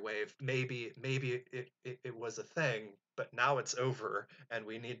revolutionary wave, maybe it was a thing, but now it's over, and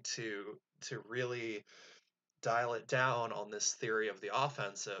we need to really dial it down on this theory of the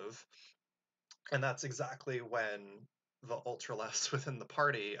offensive. And that's exactly when the ultra-lefts within the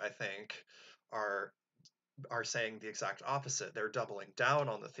party, I think, are are saying the exact opposite. They're doubling down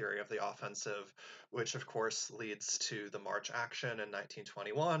on the theory of the offensive, which of course leads to the March action in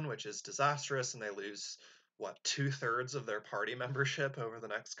 1921, which is disastrous, and they lose, what, 2/3 of their party membership over the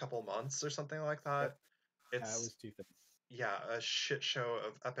next couple months or something like Yep. that. Yeah, it It's, was 2 things. yeah, a shit show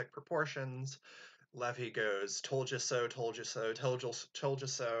of epic proportions. Levy goes, told you so, told you so, told you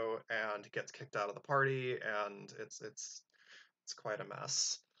so, and gets kicked out of the party, and it's quite a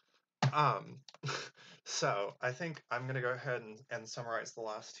mess. Um, so I think I'm going to go ahead and summarize the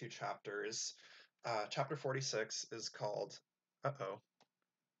last two chapters. Chapter 46 is called,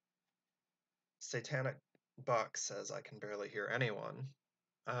 Satanic Buck says I can barely hear anyone.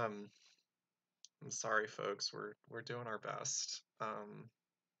 Um, I'm sorry, folks. We're doing our best.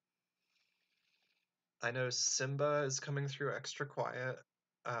 I know Simba is coming through extra quiet.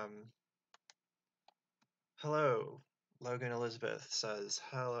 Um, Hello, Logan Elizabeth says,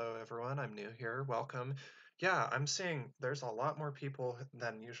 hello everyone, I'm new here, welcome. Yeah, I'm seeing there's a lot more people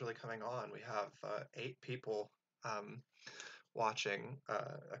than usually coming on. We have 8 people um, watching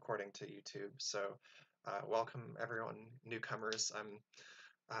according to YouTube, so welcome everyone, newcomers. I'm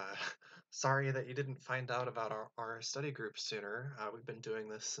uh, sorry that you didn't find out about our study group sooner. We've been doing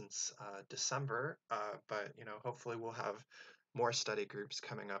this since December, but hopefully we'll have more study groups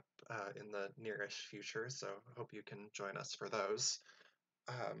coming up in the nearish future. So I hope you can join us for those.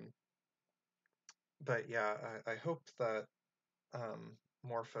 But yeah, I hope that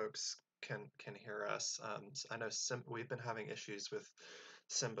more folks can hear us. I know we've been having issues with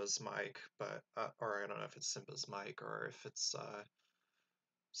Simba's mic, but or I don't know if it's Simba's mic or if it's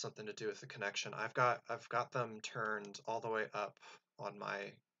something to do with the connection. I've got them turned all the way up on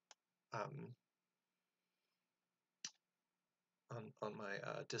my um, on my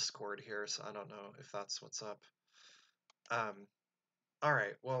Discord here, so I don't know if that's what's up. All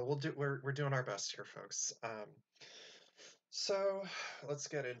right, well we're doing our best here, folks. So let's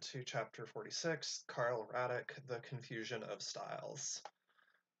get into chapter 46, Karl Radek, The Confusion of Styles.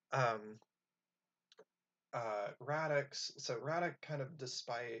 Radek kind of,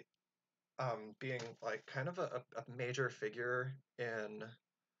 despite being like kind of a major figure in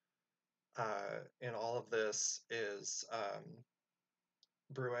all of this, is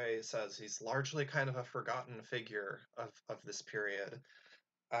Broué says he's largely kind of a forgotten figure of this period.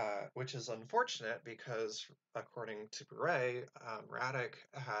 which is unfortunate because, according to Broué, Radek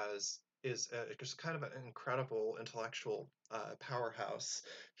is just kind of an incredible intellectual powerhouse.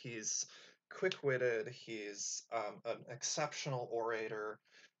 He's quick-witted. He's an exceptional orator.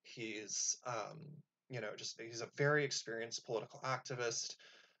 He's he's a very experienced political activist.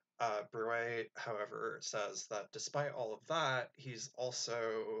 Broué, however, says that despite all of that, he's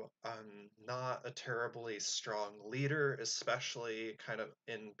also not a terribly strong leader, especially kind of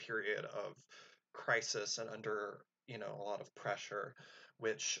in period of crisis and under a lot of pressure,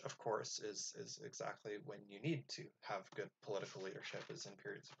 which of course is exactly when you need to have good political leadership is in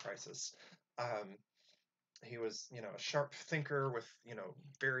periods of crisis. Um, he was a sharp thinker with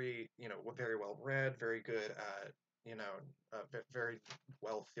very very well read, very good at very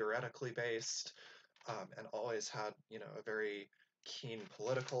well theoretically based, and always had a very keen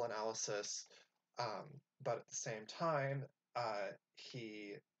political analysis, but at the same time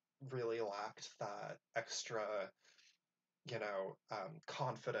he really lacked that extra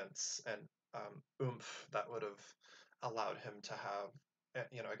confidence and oomph that would have allowed him to have,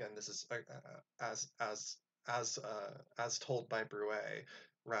 again, this is as told by Broué,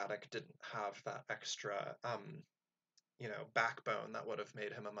 Radek didn't have that extra, backbone that would have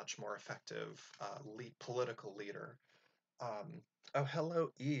made him a much more effective political leader. Um, oh, hello,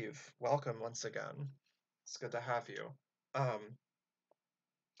 Eve. Welcome once again. It's good to have you. Um,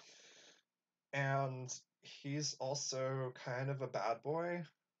 and he's also kind of a bad boy.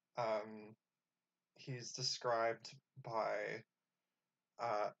 Um, he's described by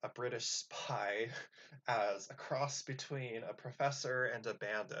a British spy as a cross between a professor and a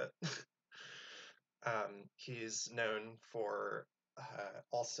bandit. He's known for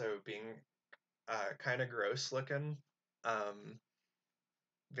also being kind of gross looking. Um,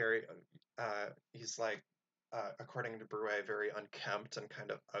 very, he's like, according to Broué, very unkempt and kind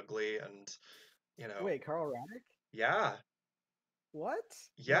of ugly, and Wait, Carl Radek? yeah, What?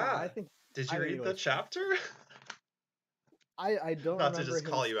 No, yeah. Did I you think he read the looks. chapter? I don't Not to remember just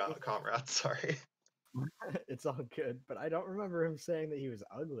him call you saying. out, comrade. Sorry. It's all good, but I don't remember him saying that he was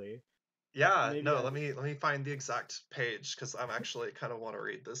ugly. Yeah, Maybe no, I. let me find the exact page because I'm actually kind of want to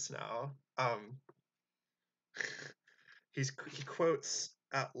read this now. He quotes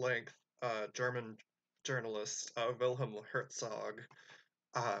at length German journalist Wilhelm Herzog,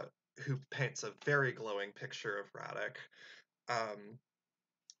 uh, who paints a very glowing picture of Radek. Um,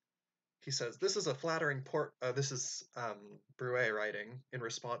 he says, "This is a flattering port." This is Broué writing in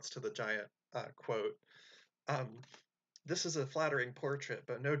response to the giant quote. Um, This is a flattering portrait,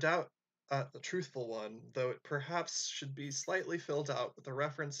 but no doubt a truthful one, though it perhaps should be slightly filled out with a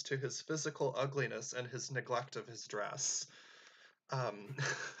reference to his physical ugliness and his neglect of his dress. Um,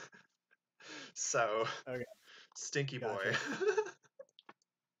 so, Okay, stinky boy. gotcha.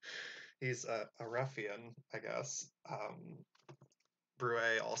 He's a ruffian, I guess.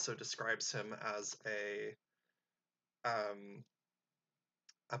 Broué also describes him as um,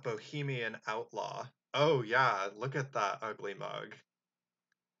 a bohemian outlaw. Oh yeah, look at that ugly mug.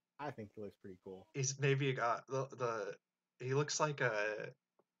 I think he looks pretty cool. He's maybe got the he looks like a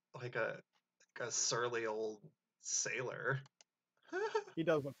surly old sailor. He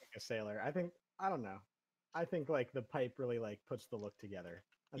does look like a sailor. I don't know. I think like the pipe really like puts the look together.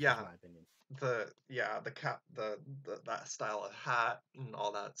 That's just Yeah, my opinion. the cap the that style of hat and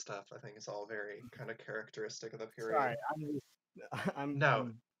all that stuff, I think is all very kind of characteristic of the Sorry, period. I'm just No, I'm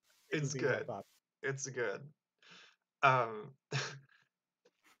taking it's things off good. top. It's good. Um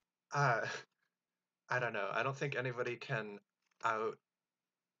uh I don't know. I don't think anybody can out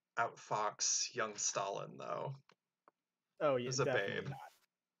outfox young Stalin though. Oh yeah, Who's a definitely babe. not.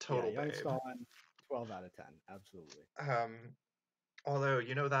 Yeah, Total young babe. Stalin, 12 out of 10, absolutely. Although,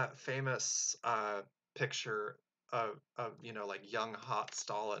 that famous picture of like young hot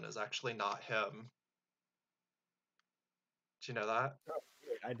Stalin is actually not him. Do you know that? Oh,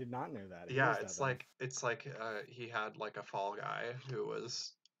 wait, I did not know that. Who Yeah, is that then? it's like he had like a fall guy who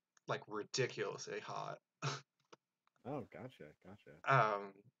was like ridiculously hot. Oh, gotcha, gotcha.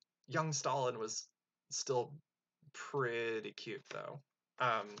 Um, young Stalin was still pretty cute though.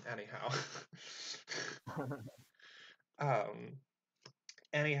 Anyhow. um,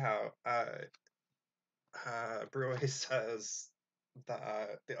 anyhow, Broué says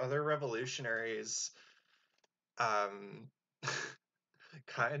that the other revolutionaries um,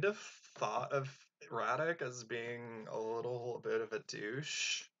 kind of thought of Radek as being a little bit of a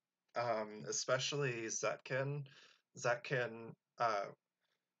douche, especially Zetkin. Zetkin,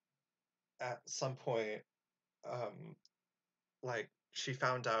 at some point, um, like she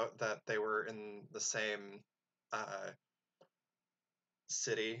found out that they were in the same uh,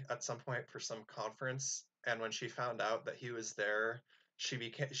 city at some point for some conference, and when she found out that he was there, she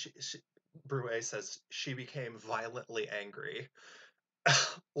became Broué says she became violently angry.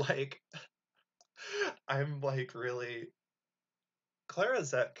 Like, I'm like really Clara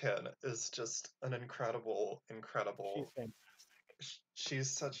Zetkin is just an incredible, She's incredible. fantastic. She's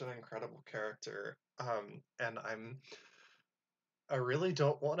such an incredible character. And I really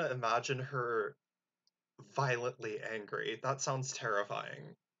don't want to imagine her violently angry. That sounds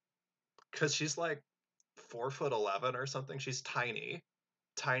terrifying. Because she's like 4'11" or something. She's tiny,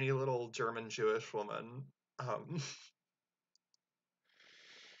 tiny little German Jewish woman. Um,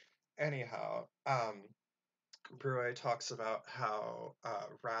 anyhow, Broué talks about how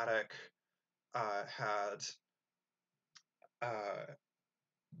Radek had uh,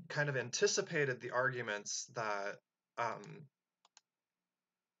 kind of anticipated the arguments that um,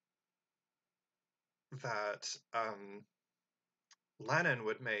 Lenin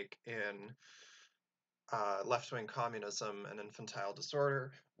would make in Left-Wing Communism and Infantile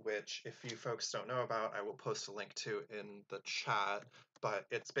Disorder, which, if you folks don't know about, I will post a link to in the chat. But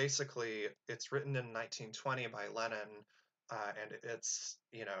it's basically, it's written in 1920 by Lenin, and it's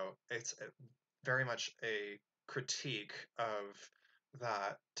very much a critique of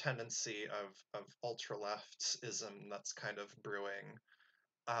that tendency of ultra-leftism that's kind of brewing.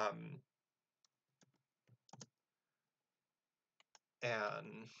 Um,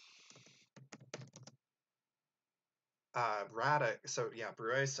 and Radek, so yeah,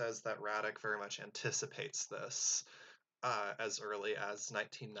 Broué says that Radek very much anticipates this as early as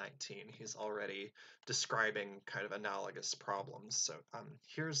 1919. He's already describing kind of analogous problems. So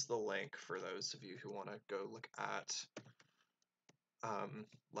here's the link for those of you who want to go look at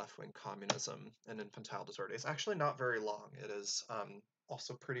left-wing communism and infantile disorder. It's actually not very long. It is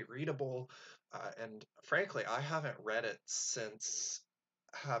also pretty readable, and frankly, I haven't read it since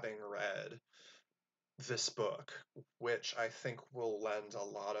having read this book, which I think will lend a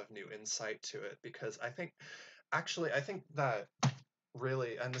lot of new insight to it, because I think that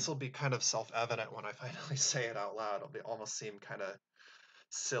really, and this will be kind of self-evident when I finally say it out loud, it'll almost seem kind of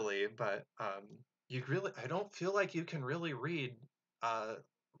silly, but I don't feel like you can really read uh,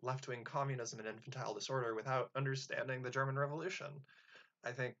 left-wing communism and infantile disorder without understanding the German Revolution.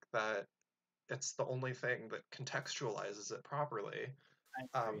 I think that it's the only thing that contextualizes it properly.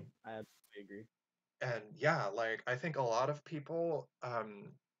 I Um, agree. I absolutely agree. and yeah, like I think a lot of people,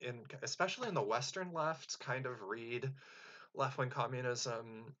 especially in the Western left, kind of read left-wing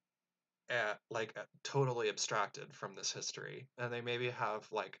communism totally abstracted from this history, and they maybe have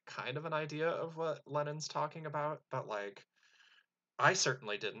like kind of an idea of what Lenin's talking about, but like I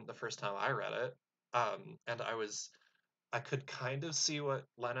certainly didn't the first time I read it. And I could kind of see what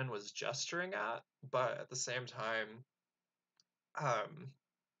Lenin was gesturing at, but at the same time, um,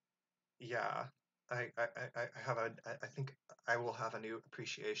 yeah, I have I think I will have a new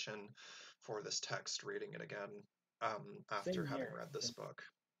appreciation for this text reading it again after Same having here. read this book.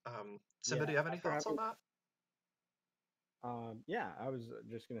 Simba, Yeah, do you have any after thoughts on having that? yeah, I was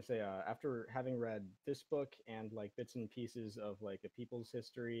just gonna say, after having read this book and like bits and pieces of like a people's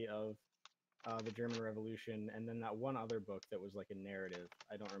history of the German Revolution, and then that one other book that was like a narrative,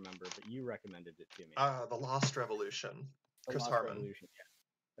 I don't remember, but you recommended it to me, The Lost Revolution, The Chris Lost Harman. Revolution.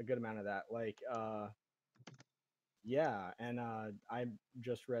 Yeah, a good amount of that. Yeah, and I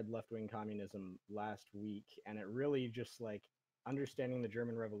just read Left Wing Communism last week, and it really just like understanding the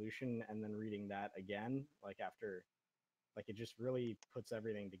German Revolution and then reading that again, like after, like it just really puts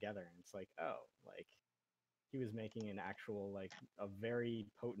everything together, and it's like, oh, like he was making an actual like a very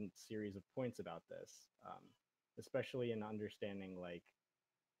potent series of points about this, especially in understanding like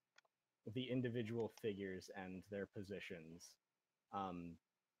the individual figures and their positions um,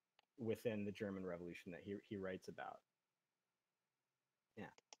 within the German Revolution that he writes about. Yeah,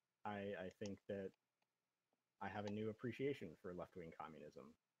 I think that I have a new appreciation for left wing communism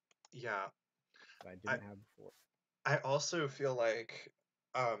Yeah, that I I didn't have before. I also feel like,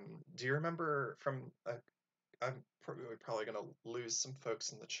 do you remember from? I'm probably gonna lose some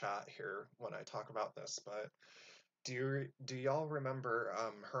folks in the chat here when I talk about this, but do y'all remember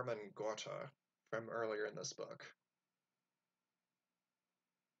Hermann Gotha from earlier in this book?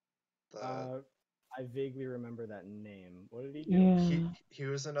 The Uh, I vaguely remember that name. What did he do? he Yeah. he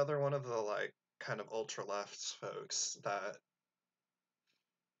was another one of the like kind of ultra left folks that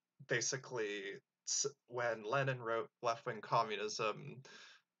basically when Lenin wrote Left Wing Communism,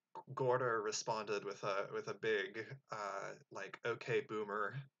 Gorder responded with a big like okay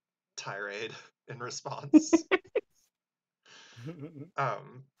boomer tirade in response.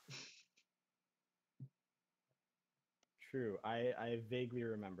 Um True. I vaguely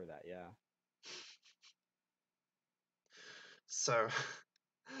remember that. Yeah. So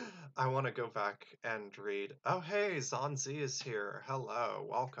I want to go back and read. Oh, hey, Zanzi is here. Hello,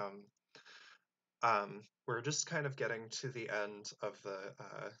 welcome. We're just kind of getting to the end of the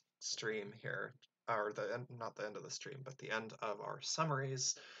stream here, or the end, not the end of the stream, but the end of our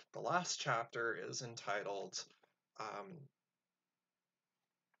summaries. The last chapter is entitled, um,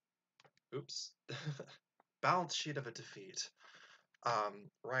 oops, Balance Sheet of a Defeat.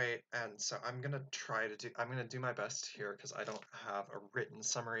 Right, and so I'm gonna do my best here because I don't have a written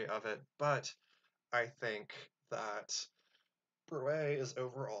summary of it, but I think that Broué is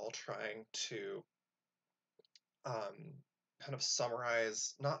overall trying to um, kind of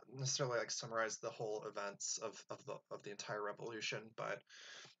summarize, not necessarily like summarize the whole events of the entire revolution, but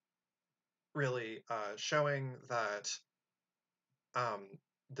really showing that um,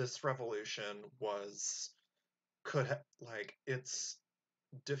 this revolution like its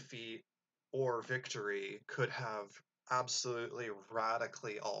defeat or victory could have absolutely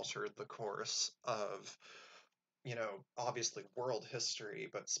radically altered the course of, obviously world history,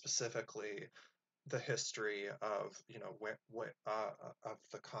 but specifically the history of, of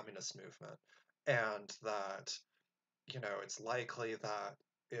the communist movement, and that, it's likely that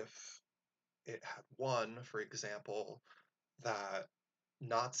if it had won, for example, that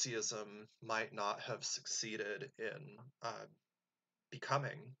Nazism might not have succeeded in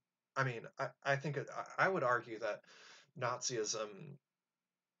becoming. I mean, I think I would argue that Nazism.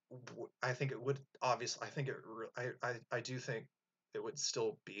 I think it would obviously. I think it. I do think it would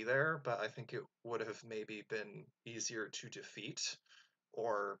still be there, but I think it would have maybe been easier to defeat,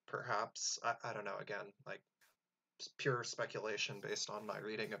 or perhaps I don't know. Again, like pure speculation based on my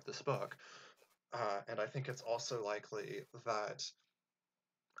reading of this book, and I think it's also likely that.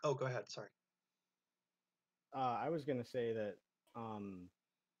 Oh, go ahead. Sorry. I was gonna say that um,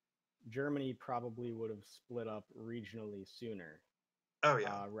 Germany probably would have split up regionally sooner, Oh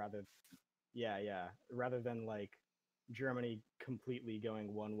yeah. rather, yeah, yeah, rather than like Germany completely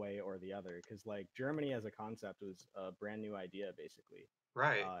going one way or the other. Because like Germany as a concept was a brand new idea, basically.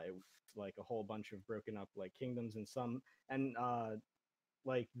 Right. It was like a whole bunch of broken up like kingdoms and some, and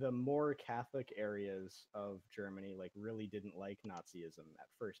like the more Catholic areas of Germany like really didn't like Nazism at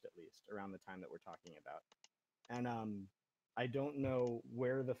first, at least around the time that we're talking about. And I don't know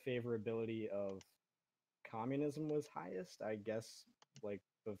where the favorability of communism was highest. I guess like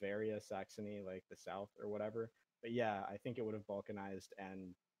Bavaria, Saxony, like the South or whatever. But yeah, I think it would have balkanized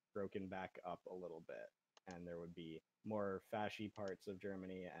and broken back up a little bit, and there would be more fasci parts of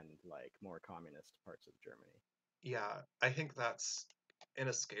Germany and like more communist parts of Germany. Yeah, I think that's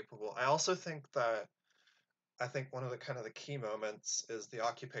inescapable. I also think that I think one of the kind of the key moments is the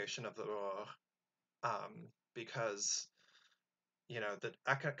occupation of the Ruhr, because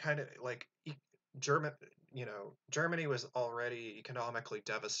that kind of like German, Germany was already economically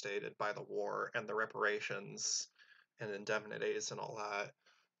devastated by the war and the reparations and indemnities and all that,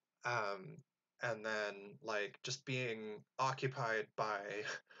 and then like just being occupied by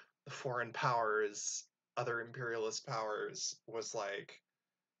the foreign powers, other imperialist powers, was like,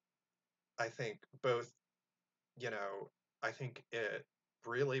 I think both, you know, I think it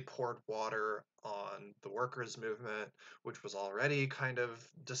really poured water on the workers' movement, which was already kind of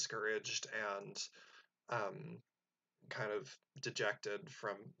discouraged and um, kind of dejected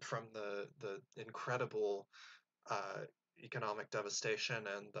from the incredible uh, economic devastation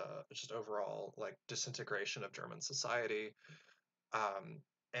and the just overall like disintegration of German society,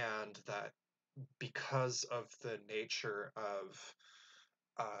 and that because of the nature of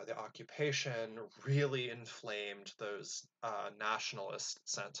the occupation really inflamed those nationalist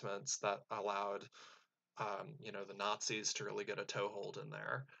sentiments that allowed, the Nazis to really get a toehold in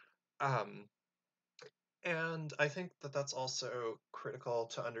there. Um, and I think that that's also critical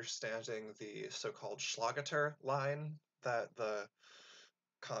to understanding the so-called Schlageter line that the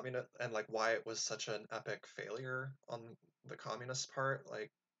communist, and like why it was such an epic failure on the communist part.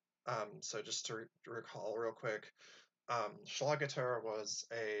 Like, so just to recall real quick, Schlageter was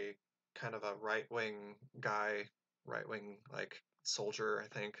a kind of a right-wing guy, right-wing like soldier, I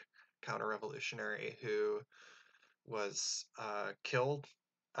think, counter-revolutionary who was killed.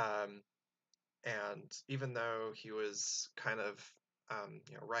 Um, and even though he was kind of,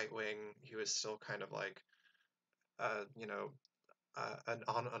 right-wing, he was still kind of like, uh, you know, an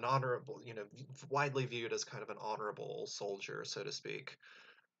honorable, widely viewed as kind of an honorable soldier, so to speak.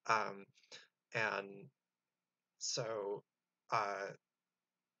 Um, and so, uh,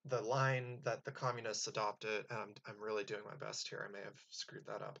 the line that the communists adopted, and I'm really doing my best here, I may have screwed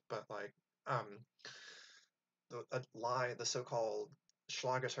that up, but like, um, the so-called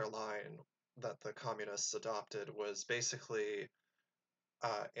Schlageter line that the communists adopted was basically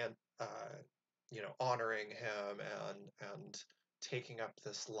and honoring him and taking up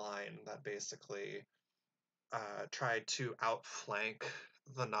this line that basically tried to outflank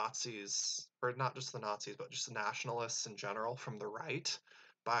the Nazis, or not just the Nazis, but just nationalists in general from the right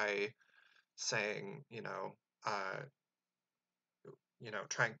by saying, uh,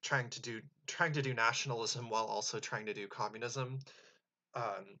 trying to do nationalism while also trying to do communism,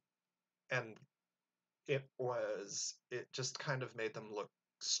 um, and it just kind of made them look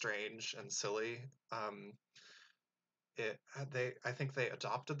strange and silly. I think they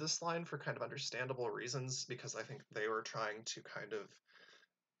adopted this line for kind of understandable reasons, because I think they were trying to kind of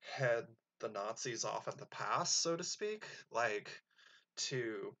head the Nazis off at the pass, so to speak, like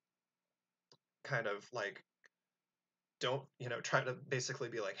to kind of like don't, try to basically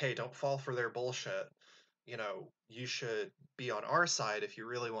be like, hey, don't fall for their bullshit. You should be on our side if you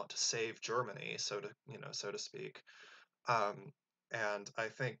really want to save Germany, so to speak. Um, and I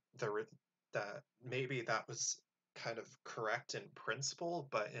think that maybe that was kind of correct in principle,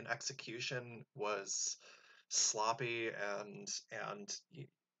 but in execution was sloppy, and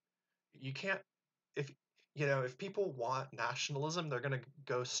you can't, if if people want nationalism, they're going to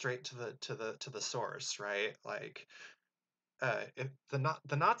go straight to the source, right? Like if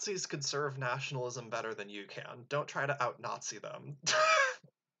the Nazis could serve nationalism better than you can, don't try to out Nazi them.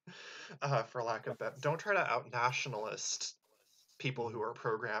 For lack of better, don't try to out nationalist people who are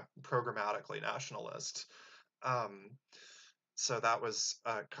programmatically nationalist. Um, so that was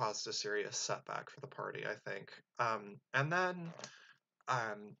caused a serious setback for the party, I think. And then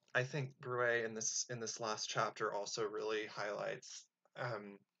I think Broué in this last chapter also really highlights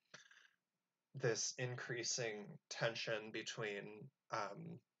this increasing tension between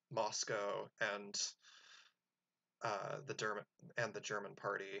Moscow and the German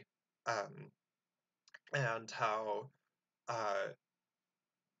party, um, and how uh,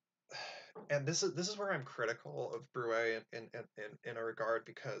 and this is where I'm critical of Broué in a regard,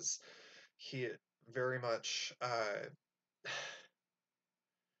 because he very much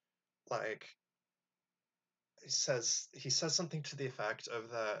like he says something to the effect of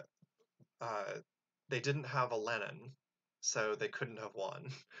that uh, they didn't have a Lenin, so they couldn't have won,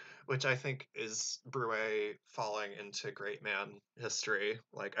 which I think is Broué falling into great man history.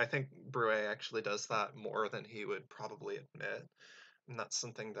 Like, I think Broué actually does that more than he would probably admit, and that's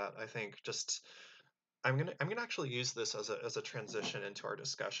something that I think just I'm gonna actually use this as a transition into our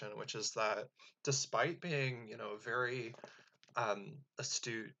discussion, which is that despite being a very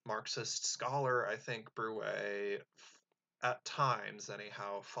astute Marxist scholar, I think Broué at times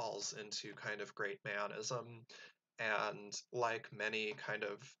anyhow falls into kind of great manism, and like many kind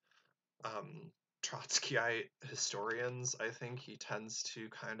of um, Trotskyite historians, I think he tends to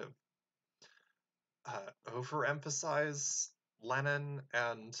kind of overemphasize Lenin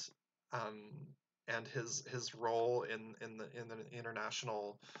um, and his role in the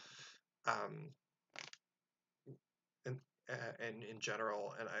international um, in in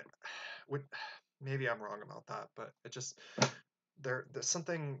general. And I would, maybe I'm wrong about that, but it just there's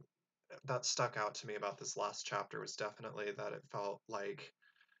something that stuck out to me about this last chapter was definitely that it felt like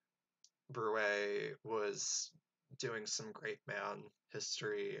Broué was doing some great man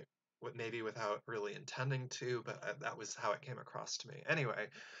history, maybe without really intending to, but that was how it came across to me. Anyway,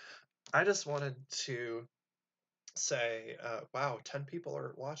 I just wanted to say, wow, 10 people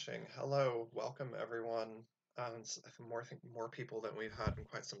are watching. Hello, welcome everyone. More people than we've had in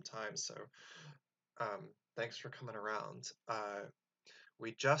quite some time, so thanks for coming around.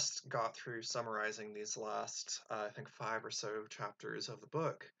 We just got through summarizing these last, I think, 5 or so chapters of the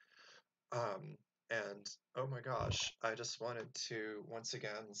book. And oh my gosh, I just wanted to once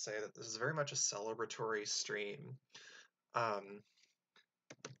again say that this is very much a celebratory stream. Um,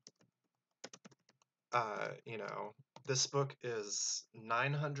 this book is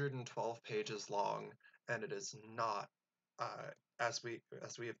 912 pages long, and it is not, as we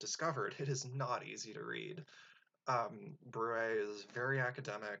have discovered, it is not easy to read. Broué is very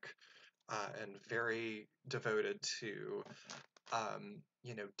academic and very devoted to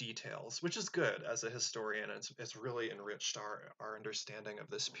details, which is good as a historian. It's really enriched our understanding of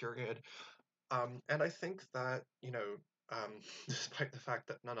this period. And I think that, despite the fact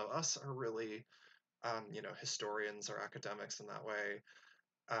that none of us are really, historians or academics in that way,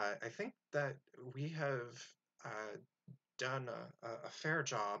 I think that we have uh, done a fair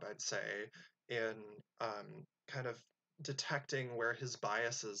job, I'd say, in kind of detecting where his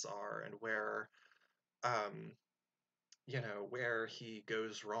biases are and where he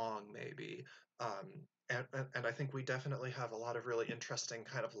goes wrong, maybe. and I think we definitely have a lot of really interesting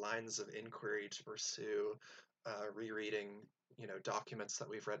kind of lines of inquiry to pursue, rereading, documents that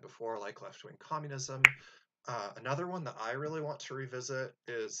we've read before, like left-wing communism. Another one that I really want to revisit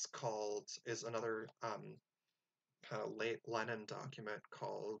is another kind of late Lenin document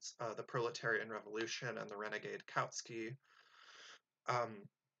called The Proletarian Revolution and the Renegade Kautsky, um,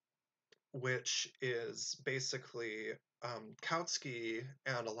 which is basically Kautsky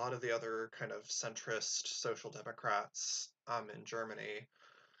and a lot of the other kind of centrist social democrats in Germany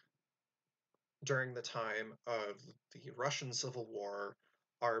during the time of the Russian Civil War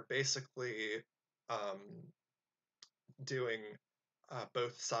are basically um, doing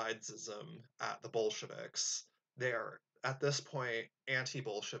both sidesism at the Bolsheviks. They are at this point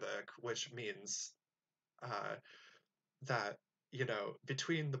anti-Bolshevik, which means uh, that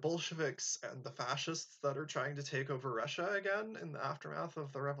between the Bolsheviks and the fascists that are trying to take over Russia again in the aftermath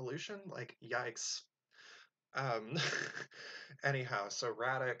of the revolution, like yikes. Um, anyhow, so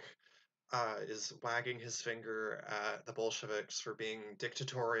Radek is wagging his finger at the Bolsheviks for being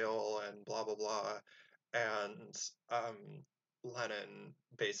dictatorial and blah blah blah, and Lenin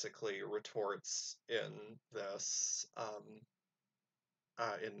basically retorts in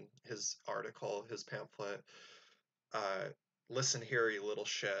his article, his pamphlet, uh, listen here, you little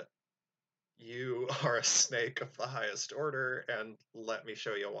shit. You are a snake of the highest order, and let me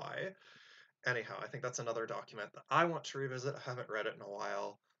show you why. Anyhow, I think that's another document that I want to revisit. I haven't read it in a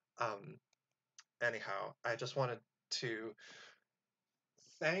while. Um, anyhow, I just wanted to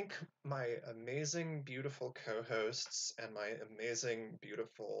thank my amazing, beautiful co hosts and my amazing,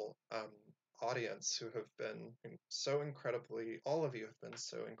 beautiful audience who have been so incredibly, all of you have been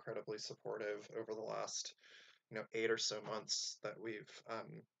so incredibly supportive over the last 8 or so months that we've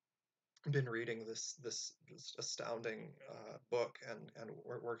been reading this astounding book, and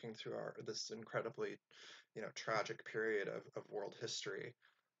we're working through this incredibly tragic period of world history.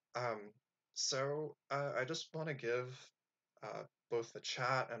 Um, I just want to give both the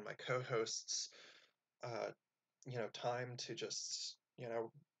chat and my co-hosts uh, time to just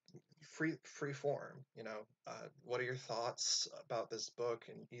free form. What are your thoughts about this book,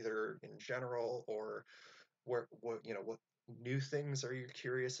 and either in general, or what new things are you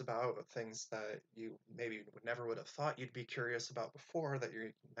curious about, things that you maybe would have thought you'd be curious about before that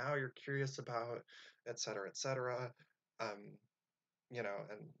you're curious about, etc., etc. um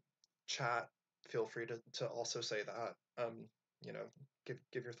and chat, feel free to also say that. you know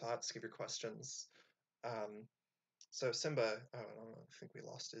give your thoughts, give your questions. So Simba, oh, I don't know, I think we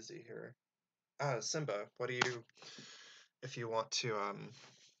lost Izzy here. Simba, what do you, if you want to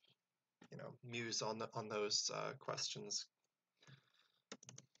muse on those questions.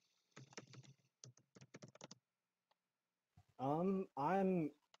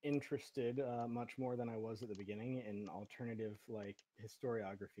 I'm interested much more than I was at the beginning in alternative like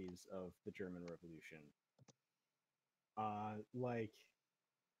historiographies of the German Revolution. Like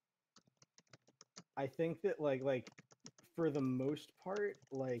I think that for the most part,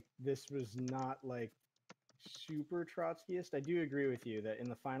 like this was not like super Trotskyist. I do agree with you that in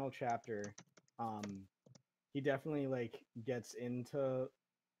the final chapter, um, he definitely like gets into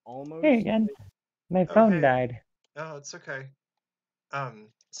Hey almost again, my Oh, phone hey. died. Oh, it's okay.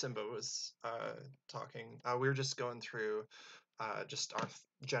 Simba was talking. We were just going through just our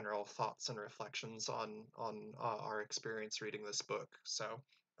general thoughts and reflections on our experience reading this book. So,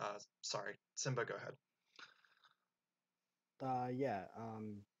 sorry, Simba, go ahead. yeah,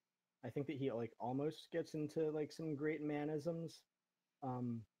 I think that he like almost gets into like some great manisms.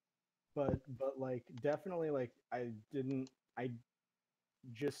 Um, but like definitely like I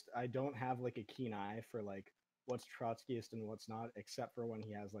I don't have like a keen eye for like what's Trotskyist and what's not, except for when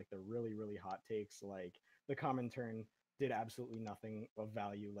he has like the really hot takes, like the Comintern did absolutely nothing of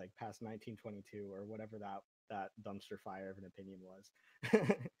value like past 1922 or whatever that dumpster fire of an opinion was.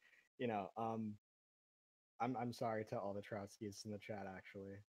 you know, I'm sorry to all the Trotskyists in the chat.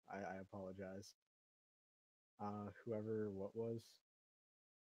 Actually, I apologize. Whoever what was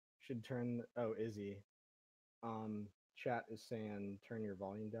should turn. Oh, Izzy. Chat is saying turn your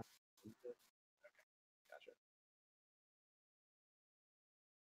volume down. Gotcha.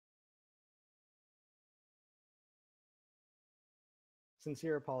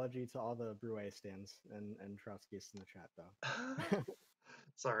 Sincere apology to all the Broué stands and Trotskyists in the chat, though.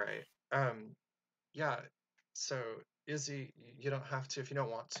 It's all right. Yeah. So, Izzy, you don't have to if you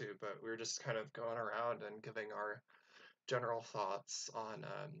don't want to, but we were just kind of going around and giving our general thoughts on,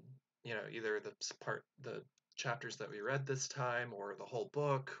 either the chapters that we read this time, or the whole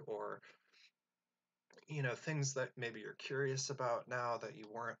book, or things that maybe you're curious about now that you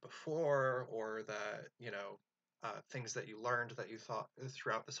weren't before, or that, things that you learned that you thought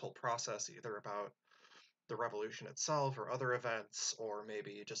throughout this whole process, either about the revolution itself or other events, or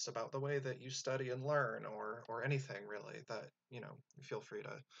maybe just about the way that you study and learn, or anything really that, feel free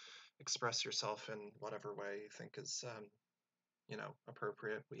to express yourself in whatever way you think is,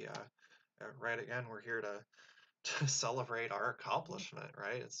 appropriate. Right, again, we're here to celebrate our accomplishment,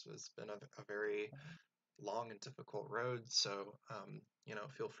 right? It's been a very long and difficult road. So,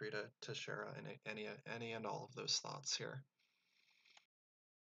 feel free to share any and all of those thoughts here.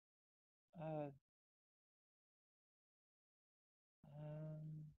 Uh,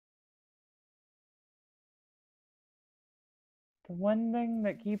 um, the one thing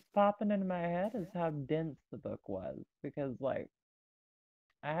that keeps popping into my head is how dense the book was, because like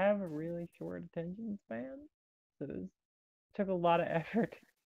I have a really short attention span, so it took a lot of effort.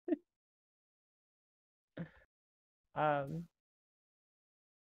 Um,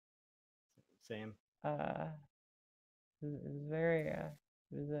 Same. uh, it was very, it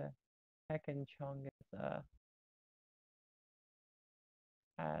was a heckin' chungus. Uh,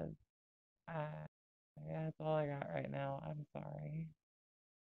 uh, yeah, that's all I got right now. I'm sorry.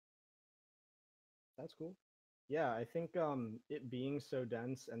 That's cool. Yeah, I think it being so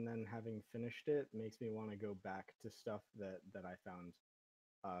dense and then having finished it makes me want to go back to stuff that I found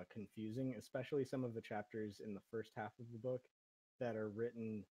confusing, especially some of the chapters in the first half of the book that are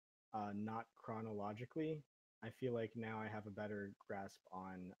written not chronologically. I feel like now I have a better grasp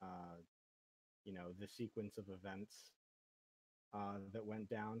on the sequence of events that went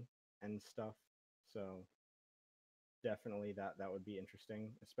down and stuff. So definitely that would be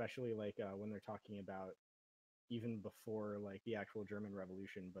interesting, especially like when they're talking about even before like the actual German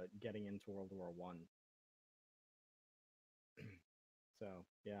Revolution, but getting into World War I. So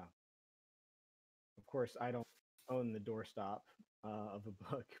yeah, of course I don't own the doorstop of a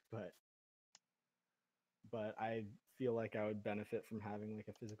book, but I feel like I would benefit from having like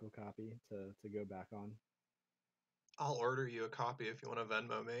a physical copy to go back on. I'll order you a copy if you want to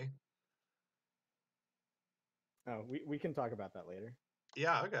Venmo me. Oh, we can talk about that later.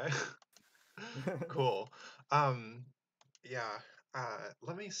 Yeah, okay. Cool. Um, yeah.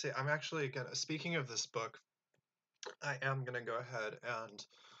 Let me see. I'm actually gonna, speaking of this book, I am gonna go ahead and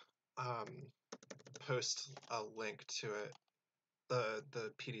um, post a link to it,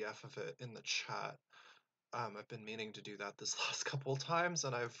 the PDF of it in the chat. I've been meaning to do that this last couple times,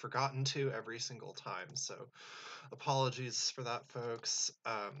 and I've forgotten to every single time. So, apologies for that, folks.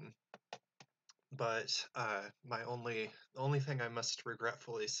 But the only thing I must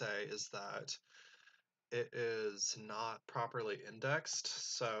regretfully say is that it is not properly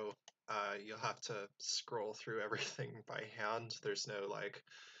indexed. So, you'll have to scroll through everything by hand. There's no like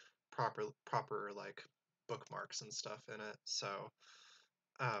proper like bookmarks and stuff in it. So,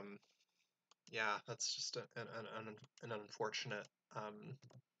 um, yeah, that's just an unfortunate um,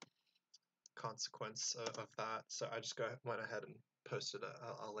 consequence of that. So I just went ahead and posted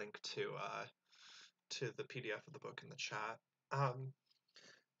a link to the PDF of the book in the chat. Um,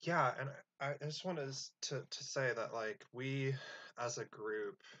 yeah, and I just wanted to say that like we as a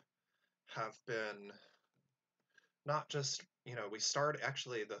group have been not just, we started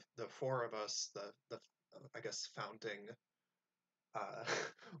actually the four of us, the I guess founding uh,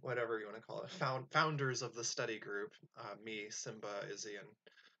 whatever you want to call it, founders of the study group, me, Simba, Izzy, and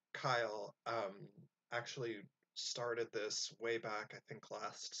Kyle, actually started this way back, I think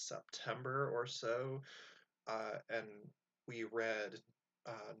last September or so, and we read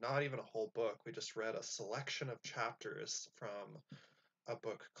not even a whole book, we just read a selection of chapters from a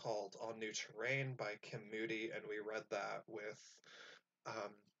book called On New Terrain by Kim Moody, and we read that with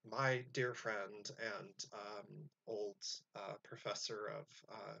um, my dear friend and old professor of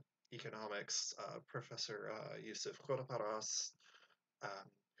economics, Professor Yusuf Khodaparas,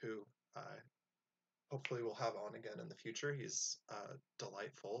 who hopefully we'll have on again in the future. He's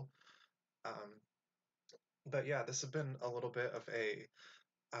delightful. Um, but yeah, this has been a little bit of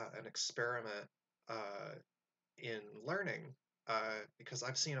an experiment in learning, because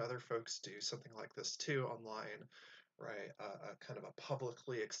I've seen other folks do something like this too online, right? A kind of a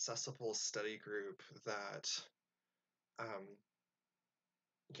publicly accessible study group that, um,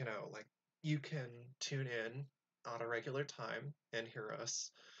 like you can tune in on a regular time and hear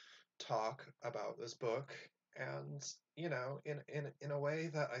us talk about this book, and in a way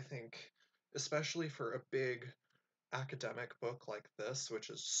that I think, especially for a big academic book like this, which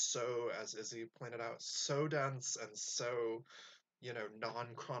is so, as Izzy pointed out, so dense and so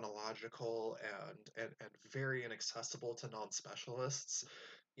non-chronological and very inaccessible to non-specialists,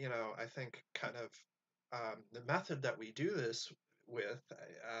 I think kind of the method that we do this with,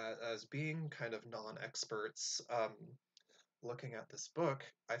 as being kind of non-experts, looking at this book,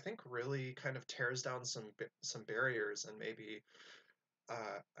 I think really kind of tears down some barriers, and maybe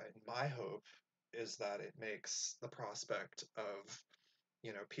my hope is that it makes the prospect of,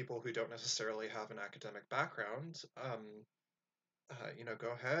 people who don't necessarily have an academic background,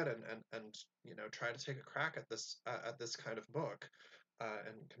 go ahead and try to take a crack at this kind of book,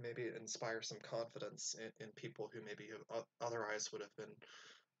 and can maybe inspire some confidence in people who maybe otherwise would have been,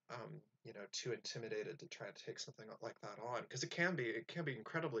 too intimidated to try to take something like that on, because it can be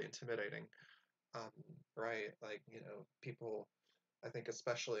incredibly intimidating, um, right? Like, people, I think,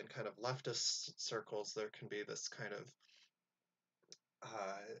 especially in kind of leftist circles, there can be this kind of,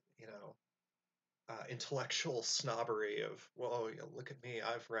 uh, you know, intellectual snobbery of, well, look at me,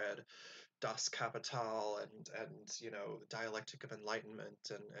 I've read Das Kapital and Dialectic of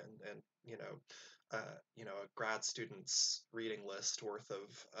Enlightenment and a grad student's reading list worth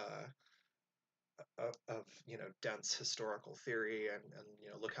of dense historical theory, and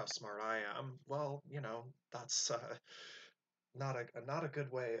look how smart I am. Well, that's not a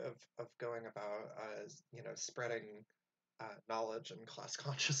good way of going about spreading knowledge and class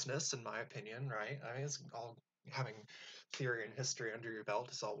consciousness, in my opinion, right? I mean, it's all having theory and history under your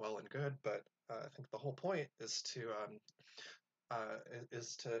belt is all well and good, but I think the whole point is to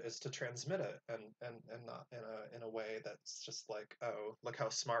transmit it, and not in a way that's just like, oh, look how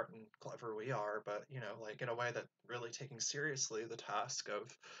smart and clever we are, but like in a way that really taking seriously the task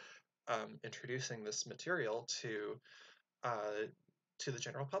of introducing this material uh, to the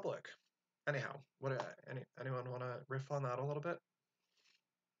general public. Anyhow, anyone want to riff on that a little bit?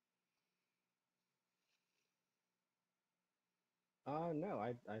 No,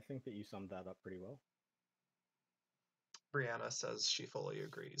 I think that you summed that up pretty well. Brianna says she fully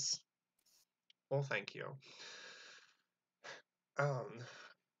agrees. Well, thank you. Um,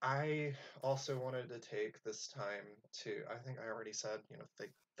 I also wanted to take this time to, I think I already said,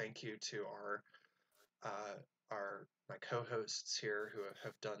 thank you to uh, my co-hosts here who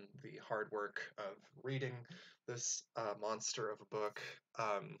have done the hard work of reading this monster of a book,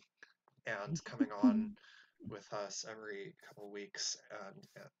 and coming on with us every couple of weeks, and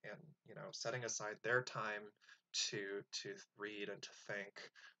setting aside their time to read and to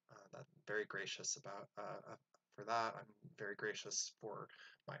think. That I'm very gracious about for that. I'm very gracious for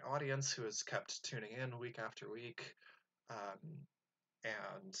my audience who has kept tuning in week after week, um,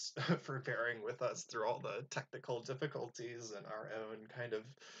 and for bearing with us through all the technical difficulties and our own kind of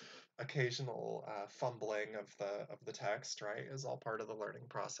occasional fumbling of the text. Right, is all part of the learning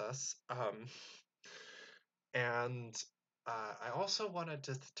process. And I also wanted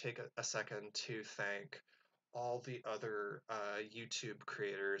to take a second to thank all the other YouTube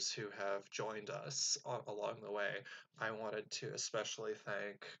creators who have joined us along the way. I wanted to especially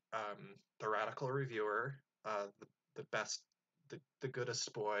thank the Radical Reviewer, the best, the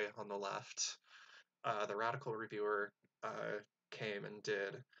goodest boy on the left. The Radical Reviewer came and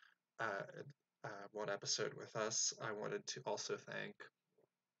did uh, one episode with us. I wanted to also thank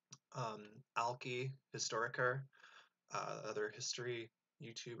Alki Historiker, other history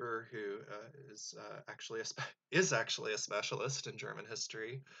YouTuber who is actually a specialist in German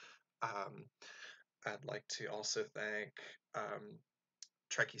history. Um, I'd like to also thank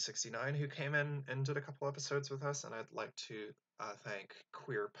Trekkie69, who came in and did a couple episodes with us, and I'd like to thank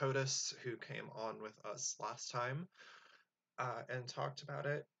Queer POTUS, who came on with us last time and talked about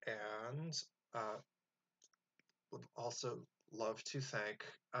it, and would also love to thank,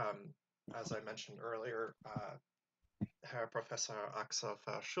 as I mentioned earlier, Herr Professor Axel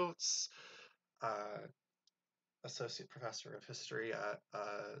Schultz, uh, Associate Professor of History at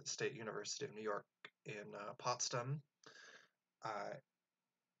State University of New York in Potsdam. Uh,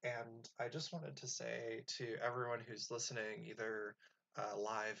 and I just wanted to say to everyone who's listening, either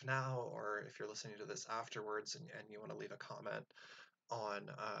live now or if you're listening to this afterwards, and you want to leave a comment on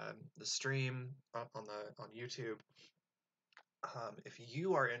the stream on YouTube, if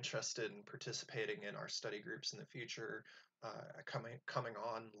you are interested in participating in our study groups in the future, coming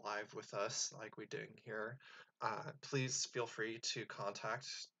on live with us like we're doing here, please feel free to contact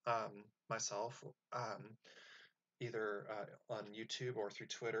myself, either on YouTube or through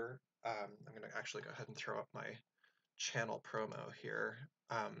Twitter. I'm going to actually go ahead and throw up my channel promo here,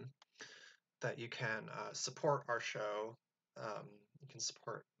 that you can support our show. You can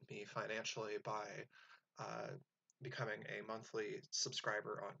support me financially by uh, becoming a monthly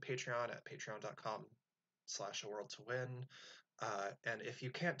subscriber on Patreon at patreon.com/a world to win. And if you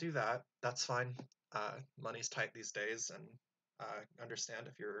can't do that, that's fine. Money's tight these days, and Understand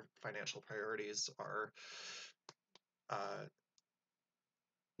if your financial priorities are uh,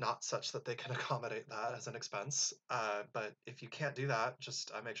 not such that they can accommodate that as an expense. But if you can't do that,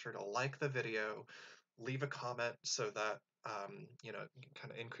 just make sure to like the video, leave a comment so that you know, you can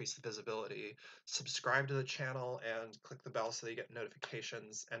kind of increase the visibility. Subscribe to the channel and click the bell so that you get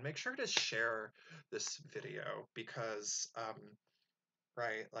notifications. And make sure to share this video because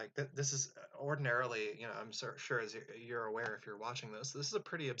right, like this is ordinarily, you know, I'm sure as you're aware if you're watching this is a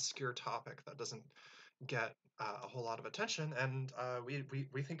pretty obscure topic that doesn't get a whole lot of attention, and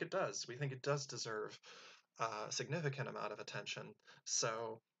we think it does. We think it does deserve a significant amount of attention.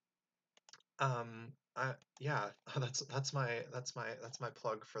 So, yeah, that's my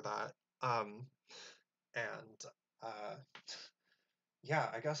plug for that. And uh, yeah,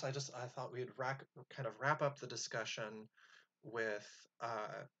 I guess I thought we'd kind of wrap up the discussion with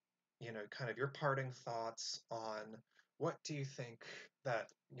you know, kind of your parting thoughts on what do you think that,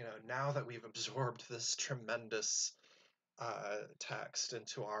 you know, now that we've absorbed this tremendous text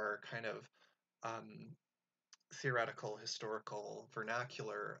into our kind of um, theoretical, historical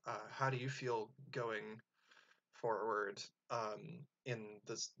vernacular, how do you feel going forward in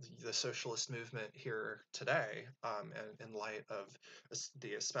the socialist movement here today, and in light of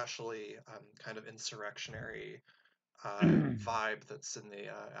the especially kind of insurrectionary vibe that's in the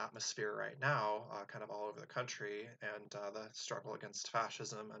atmosphere right now, kind of all over the country, and the struggle against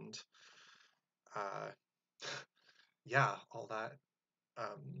fascism and uh, yeah, all that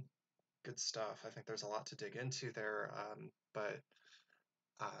good stuff. I think there's a lot to dig into there, but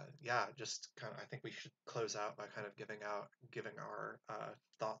yeah, just kind of, I think we should close out by kind of giving our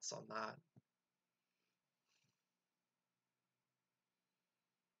thoughts on that.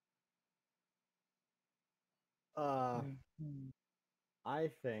 Mhm. I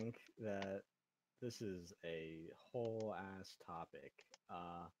think that this is a whole ass topic,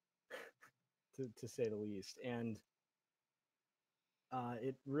 uh, to say the least, and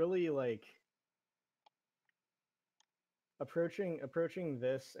it really like approaching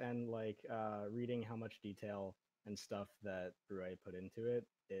this and like reading how much detail and stuff that Broué put into it.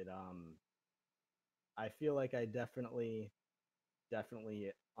 I feel like I definitely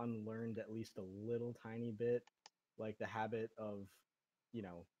unlearned at least a little tiny bit, like the habit of, you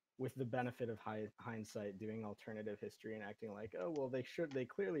know, with the benefit of hindsight, doing alternative history and acting like, oh well, they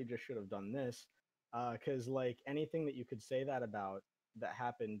clearly just should have done this, because like anything that you could say that about that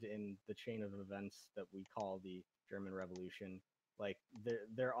happened in the chain of events that we call the German Revolution, like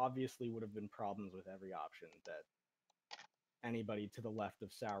there obviously would have been problems with every option that anybody to the left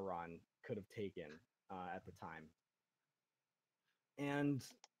of Sauron could have taken at the time, and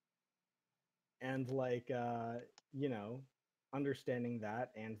like you know, understanding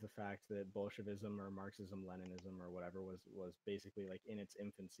that and the fact that Bolshevism or Marxism Leninism or whatever was basically like in its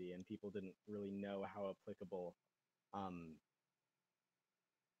infancy and people didn't really know how applicable um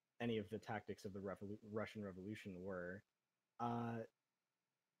any of the tactics of the Russian Revolution were. uh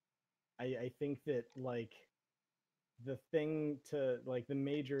I think that like the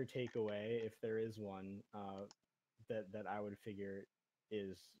major takeaway, if there is one, that I would figure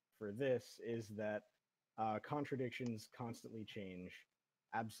is for this is that contradictions constantly change.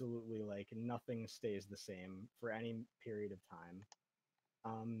 Absolutely, like nothing stays the same for any period of time.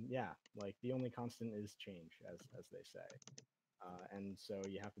 Yeah, like the only constant is change, as they say, and so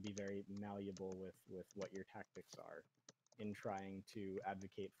you have to be very malleable with what your tactics are in trying to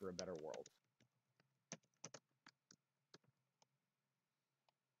advocate for a better world.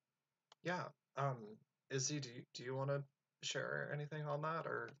 Yeah. Um, Izzy, do you want to share anything on that,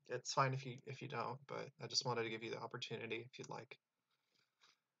 or it's fine if you don't, but I just wanted to give you the opportunity if you'd like.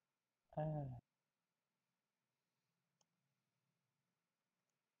 Uh,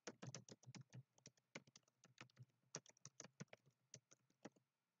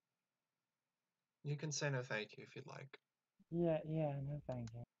 You can say no thank you if you'd like. yeah, yeah, no, thank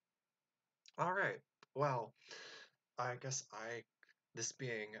you. All right. Well, I guess this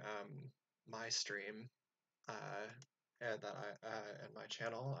being my stream, uh, and that and my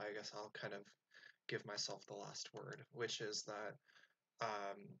channel, I guess I'll kind of give myself the last word, which is that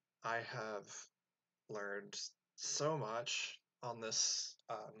um, I have learned so much on this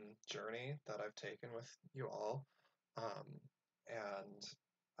journey that I've taken with you all, and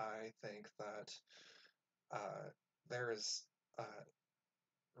I think that uh, there is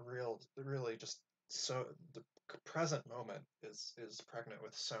really just so the present moment is pregnant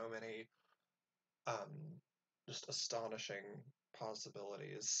with so many um, just astonishing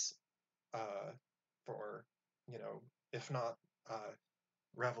possibilities uh, for, you know, if not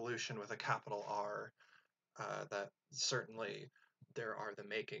revolution with a capital R, that certainly there are the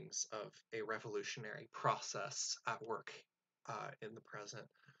makings of a revolutionary process at work in the present,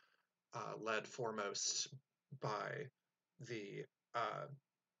 led foremost by the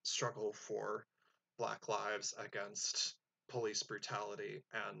struggle for Black lives against police brutality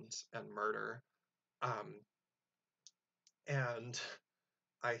and murder. Um, and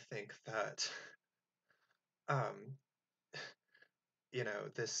I think that um,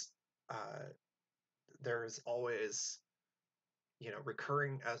 this there's always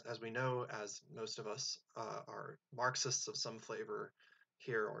recurring, as we know, as most of us are Marxists of some flavor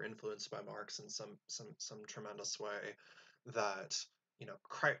here, or influenced by Marx in some tremendous way, that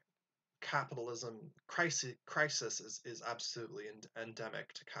capitalism crisis is absolutely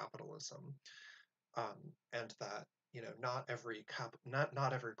endemic to capitalism, and that not every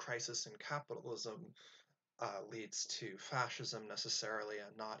crisis in capitalism leads to fascism necessarily,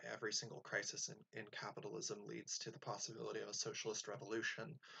 and not every single crisis in capitalism leads to the possibility of a socialist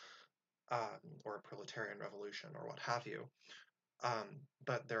revolution, or a proletarian revolution, or what have you.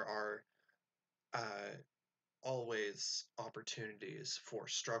 But there are uh, always opportunities for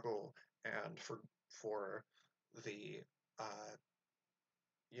struggle and for the uh,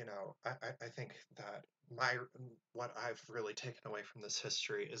 I think that what I've really taken away from this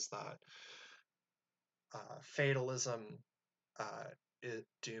history is that fatalism uh, it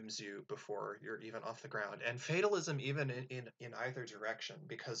dooms you before you're even off the ground, and fatalism even in either direction,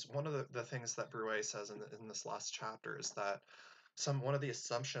 because one of the things that Broué says in this last chapter is that one of the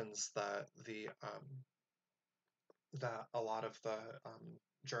assumptions that that a lot of the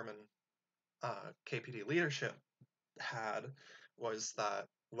German KPD leadership had was that,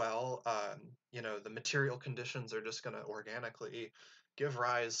 well, the material conditions are just going to organically give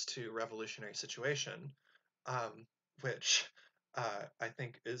rise to revolutionary situation, um, which I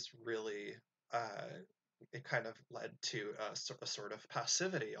think is really, it kind of led to a sort of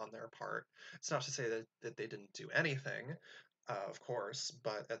passivity on their part. It's not to say that they didn't do anything, of course,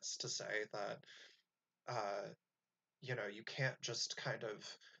 but it's to say that uh, you can't just kind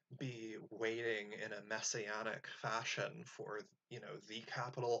of be waiting in a messianic fashion for, the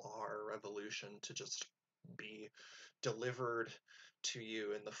capital R revolution to just be delivered to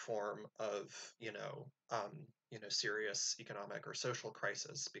you in the form of, serious economic or social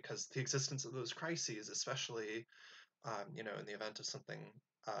crisis, because the existence of those crises, especially, in the event of something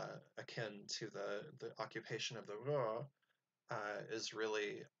akin to the occupation of the Ruhr, is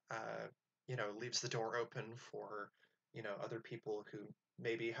really, leaves the door open for, other people who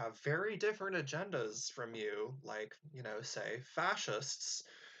maybe have very different agendas from you, like, say fascists,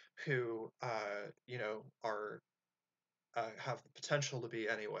 who, are have the potential to be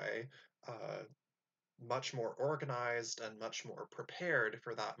anyway, uh, much more organized and much more prepared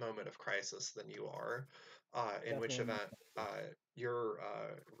for that moment of crisis than you are, in which Definitely more event you're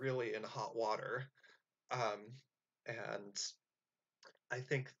really in hot water. Um, and I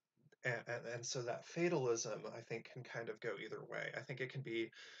think, and so that fatalism, I think, can kind of go either way. I think it can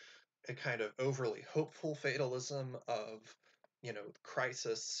be a kind of overly hopeful fatalism of,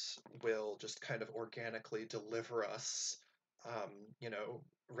 crisis will just kind of organically deliver us, um, you know,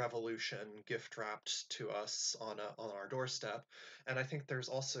 revolution gift wrapped to us on our doorstep. And I think there's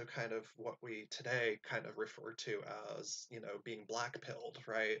also kind of what we today kind of refer to as, being black pilled,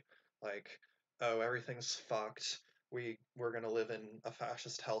 right? Like, oh, everything's fucked. We're gonna live in a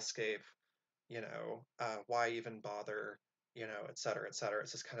fascist hellscape. Why even bother? Et cetera, et cetera.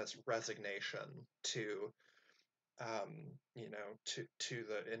 It's just kind of this resignation to, to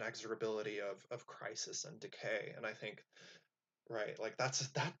the inexorability of crisis and decay. And I think, right, like that's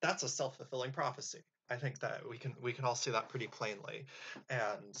a self-fulfilling prophecy. I think that we can all see that pretty plainly,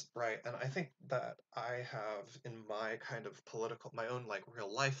 and right, and I think that I have in my kind of my own like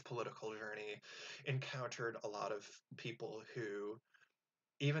real life political journey, encountered a lot of people who,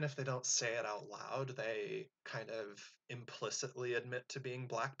 even if they don't say it out loud, they kind of implicitly admit to being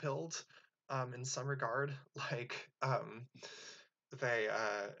black-pilled, in some regard. Like, they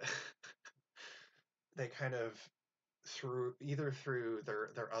they kind of through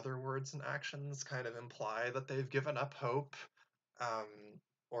their other words and actions kind of imply that they've given up hope, um,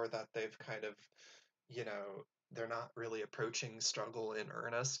 or that they've kind of, you know, they're not really approaching struggle in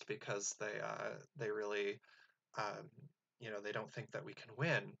earnest, because they really, um, they don't think that we can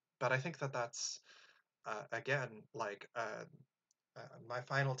win. But I think that that's, again, like, my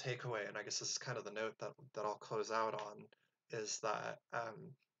final takeaway, and I guess this is kind of the note that I'll close out on, is that,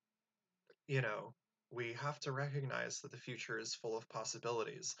 you know, we have to recognize that the future is full of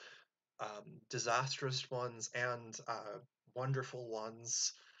possibilities, disastrous ones and wonderful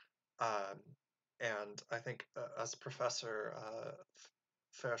ones. Um, And I think, as Professor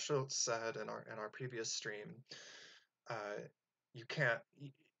Verschultz said in our previous stream, uh, you can't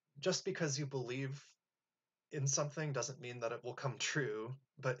just because you believe in something doesn't mean that it will come true.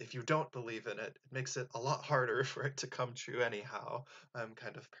 But if you don't believe in it, it makes it a lot harder for it to come true anyhow. I'm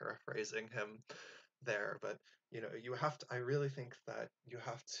kind of paraphrasing him there, but you have to. I really think that you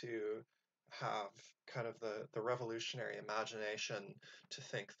have to have kind of the revolutionary imagination to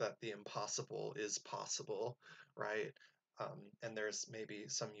think that the impossible is possible, right? And there's maybe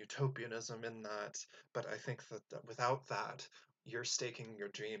some utopianism in that, but I think that without that, you're staking your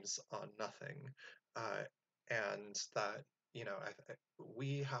dreams on nothing. Uh, and that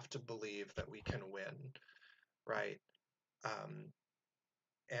we have to believe that we can win, right? Um,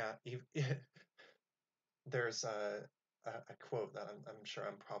 and there's a quote that I'm sure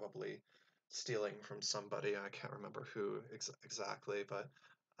I'm probably stealing from somebody. I can't remember who exactly, but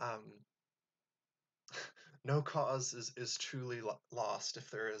um, no cause is truly lost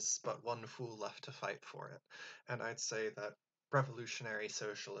if there is but one fool left to fight for it. And I'd say that revolutionary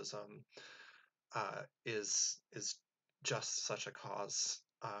socialism is just such a cause,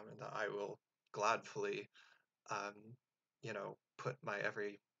 and that I will gladfully, um, put my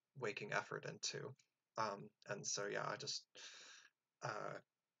every waking effort into. And so yeah, I just uh,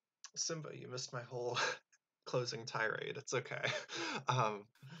 Simba, you missed my whole closing tirade. It's okay. Um,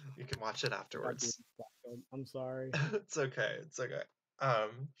 you can watch it Got you. afterwards. I'm sorry. It's okay. It's okay.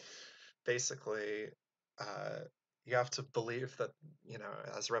 Um, basically, uh, you have to believe that,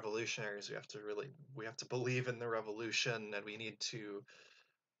 as revolutionaries, we have to believe in the revolution, and we need to,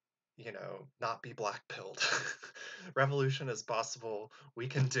 not be black pilled. Revolution is possible. We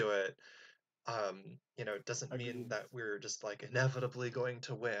can do it. It doesn't mean Agreed. that we're just like inevitably going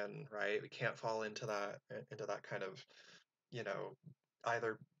to win, right? We can't fall into that kind of, you know,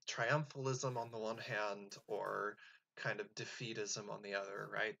 either triumphalism on the one hand or kind of defeatism on the other,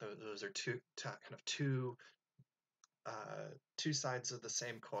 right? Those are kind of two sides of the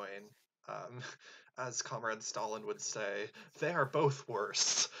same coin. Um, as Comrade Stalin would say, they are both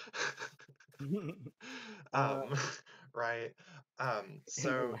worse. uh, um, right? in a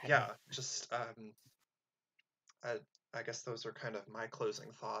So yeah, way. just I, I guess those are kind of my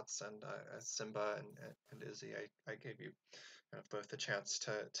closing thoughts. And as Simba and Izzy, I gave you kind of both the chance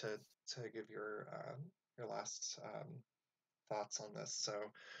to give your last thoughts on this.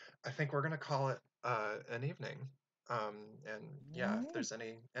 So I think we're gonna call it an evening. And yeah, if Alright. there's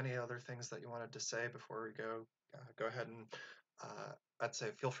any other things that you wanted to say before we go ahead and I'd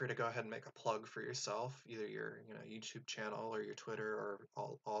say feel free to go ahead and make a plug for yourself, either your YouTube channel or your Twitter or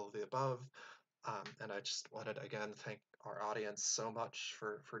all of the above. And I just wanted to again thank our audience so much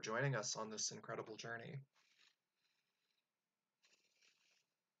for joining us on this incredible journey.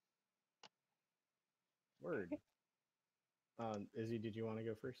 Word. Izzy, did you want to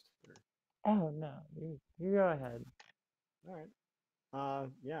go first? Or... Oh no, you go ahead. All right.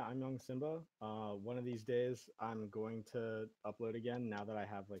 Yeah, I'm Young Simba. One of these days, I'm going to upload again. Now that I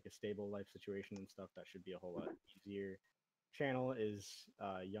have like a stable life situation and stuff, that should be a whole lot easier. Channel is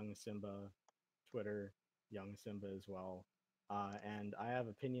Young Simba, Twitter, Young Simba as well. And I have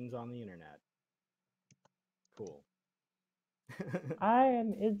opinions on the internet. Cool. I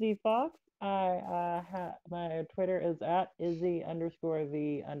am Izzy Fox. My Twitter is at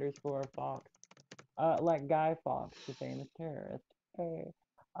Izzy_the_Fox. Like Guy Fawkes, the famous terrorist. Hey.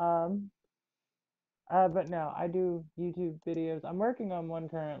 Um, but no, I do YouTube videos. I'm working on one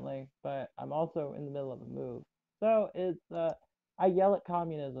currently, but I'm also in the middle of a move. So I yell at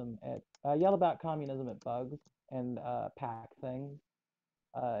communism I yell about communism at bugs and pack things.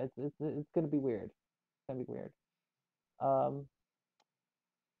 It's gonna be weird. It's gonna be weird. Um,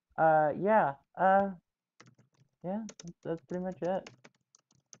 yeah. Yeah, that's pretty much it.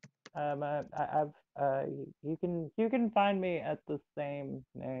 I've you can find me at the same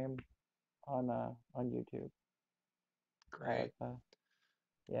name on YouTube. Great. So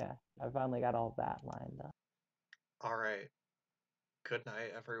yeah, I finally got all that lined up. All right. Good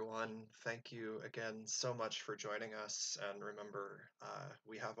night, everyone. Thank you again so much for joining us. And remember,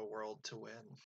 we have a world to win.